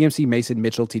rotation should be CMC, Mason,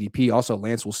 Mitchell, TDP. Also,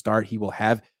 Lance will start. He will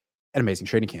have an amazing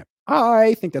training camp.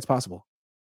 I think that's possible."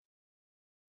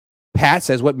 Pat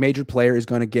says, "What major player is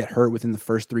going to get hurt within the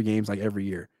first 3 games like every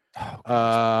year?"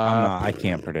 I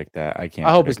can't predict that. I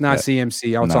hope it's not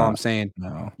CMC. That's all I'm saying.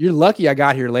 No. You're lucky I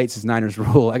got here late since Niners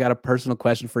rule. I got a personal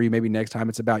question for you. Maybe next time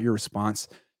it's about your response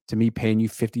to me paying you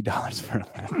 $50 for a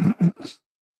lap.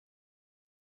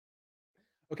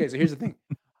 Okay, so here's the thing.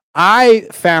 I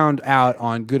found out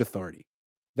on good authority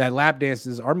that lap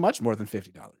dances are much more than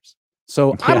 $50.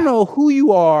 So I don't know who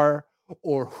you are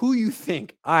or who you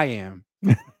think I am,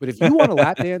 but if you want to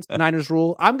lap dance Niners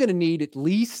rule, I'm going to need at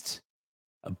least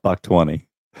 $120.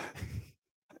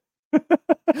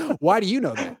 Why do you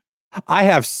know that? I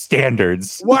have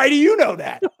standards. Why do you know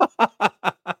that?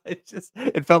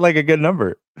 It felt like a good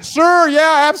number. Sure,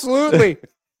 yeah, absolutely.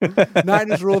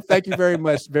 Niners rule, thank you very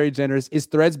much. Very generous. Is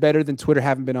Threads better than Twitter?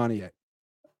 Haven't been on it yet.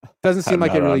 Doesn't seem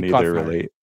like it really caught fire. Really.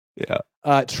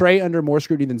 Yeah. Trey under more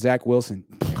scrutiny than Zach Wilson.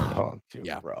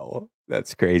 Bro.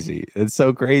 That's crazy. It's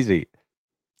so crazy.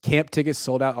 Camp tickets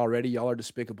sold out already. Y'all are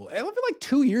despicable. I feel like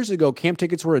 2 years ago, camp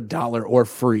tickets were $1 or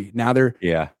free. Now they're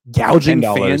gouging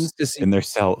fans to see, and they're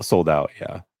sold out.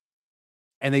 Yeah,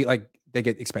 and they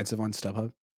get expensive on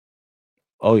StubHub.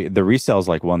 Oh, the resale is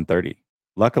like $130.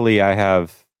 Luckily, I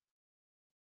have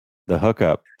the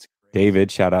hookup.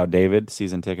 David, shout out David,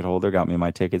 season ticket holder, got me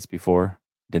my tickets before.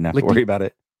 Didn't have to worry about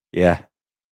it. Yeah.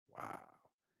 Wow.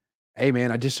 Hey man,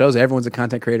 it just shows everyone's a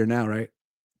content creator now, right?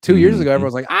 2 years ago,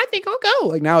 everyone's like, I think I'll go.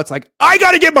 Like now it's like, I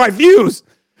got to get my views.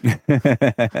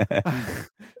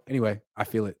 Anyway, I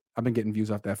feel it. I've been getting views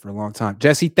off that for a long time.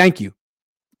 Jesse, thank you.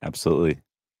 Absolutely.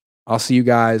 I'll see you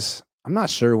guys. I'm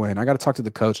not sure when. I got to talk to the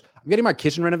coach. I'm getting my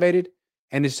kitchen renovated,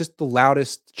 and it's just the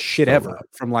loudest shit ever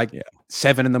from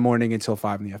 7 in the morning until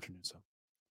 5 in the afternoon. So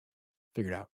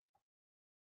figure it out.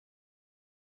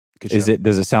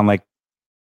 Does it sound like,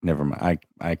 never mind.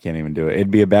 I can't even do it. It'd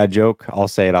be a bad joke. I'll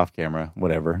say it off camera.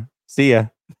 Whatever. See ya.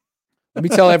 Let me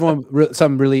tell everyone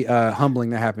something really humbling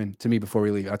that happened to me before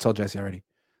we leave. I told Jesse already.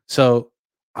 So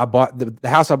I bought the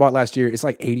house I bought last year. It's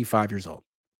like 85 years old.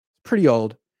 Pretty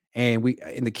old. And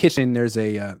in the kitchen, there's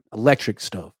a electric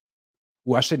stove.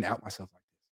 Well, I shouldn't out myself like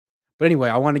this. But anyway,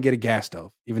 I wanted to get a gas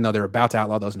stove, even though they're about to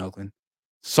outlaw those in Oakland.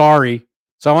 Sorry.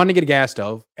 So I wanted to get a gas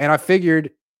stove. And I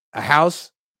figured a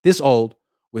house this old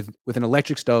with an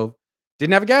electric stove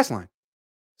didn't have a gas line.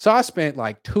 So I spent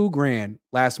like $2,000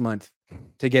 last month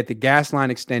to get the gas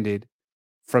line extended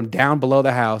from down below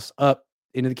the house up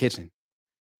into the kitchen.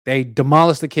 They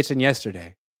demolished the kitchen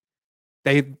yesterday.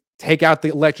 They take out the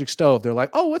electric stove. They're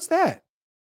like, oh, what's that?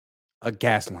 A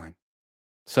gas line.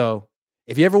 So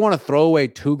if you ever want to throw away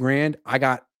 $2,000, I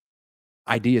got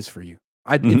ideas for you.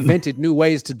 I invented new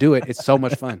ways to do it. It's so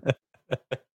much fun.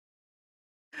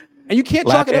 And you can't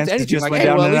chalk it up to anything. Like, hey,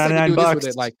 well, at least I can do this with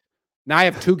it. Like, now I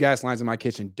have 2 gas lines in my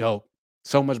kitchen. Dope.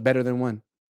 So much better than one.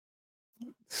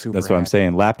 Super That's what I'm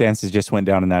saying. Lap dances just went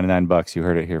down to $99. You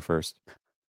heard it here first.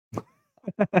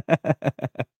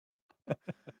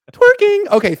 Twerking.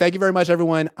 Okay, thank you very much,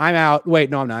 everyone. I'm out. Wait,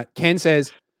 no, I'm not. Ken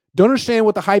says, don't understand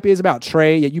what the hype is about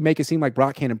Trey, yet you make it seem like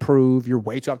Brock can't improve. You're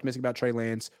way too optimistic about Trey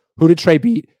Lance. Who did Trey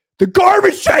beat? The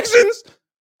garbage Texans.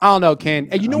 I don't know, Ken.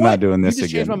 Hey, you know I'm what? Not doing this you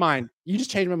just again. changed my mind. You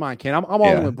just changed my mind, Ken. I'm all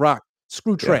in with Brock.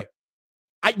 Screw Trey.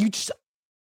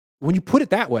 When you put it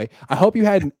that way, I hope you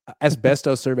had an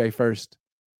asbestos survey first.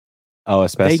 Oh,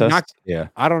 asbestos? Yeah.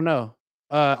 I don't know.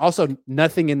 Also,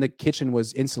 nothing in the kitchen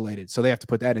was insulated, so they have to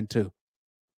put that in too.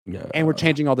 Yeah. And we're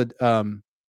changing all the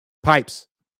pipes.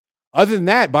 Other than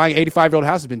that, buying 85-year-old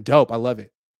house has been dope. I love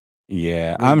it.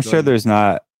 Yeah, I'm sure there's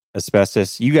not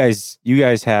asbestos. You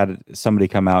guys had somebody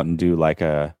come out and do like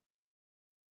a,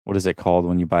 what is it called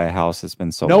when you buy a house that's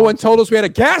been so No long? one told us we had a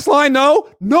gas line, though.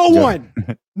 No one.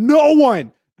 No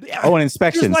one. Oh, an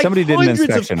inspection. Like somebody did an inspection,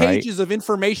 hundreds of pages of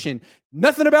information.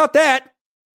 Nothing about that.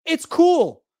 It's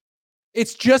cool.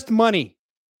 It's just money.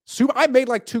 I made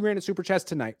like $2,000 in super chats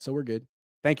tonight, so we're good.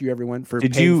 Thank you, everyone, for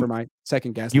paying for my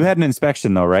second gas. You had an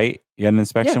inspection, though, right? You had an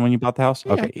inspection when you bought the house?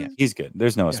 Yeah, okay, yeah. He's good.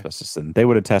 There's no asbestos in. They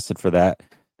would have tested for that.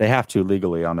 They have to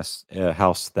legally on a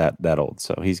house that old,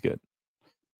 so he's good.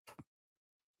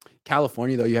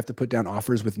 California, though, you have to put down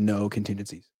offers with no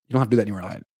contingencies. You don't have to do that anywhere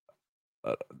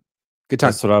else. Good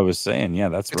times. That's what I was saying. Yeah,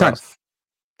 that's good rough. Times.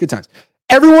 Good times.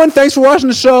 Everyone, thanks for watching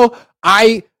the show.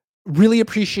 I really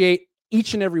appreciate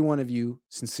each and every one of you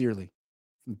sincerely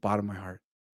from the bottom of my heart.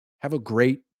 Have a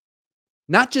great,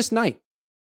 not just night,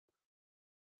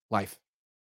 life.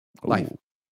 Life. Ooh.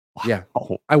 Yeah.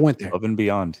 Wow. I went there. Above and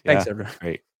beyond. Thanks, yeah. everyone.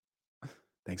 Great.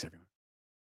 Thanks, everyone.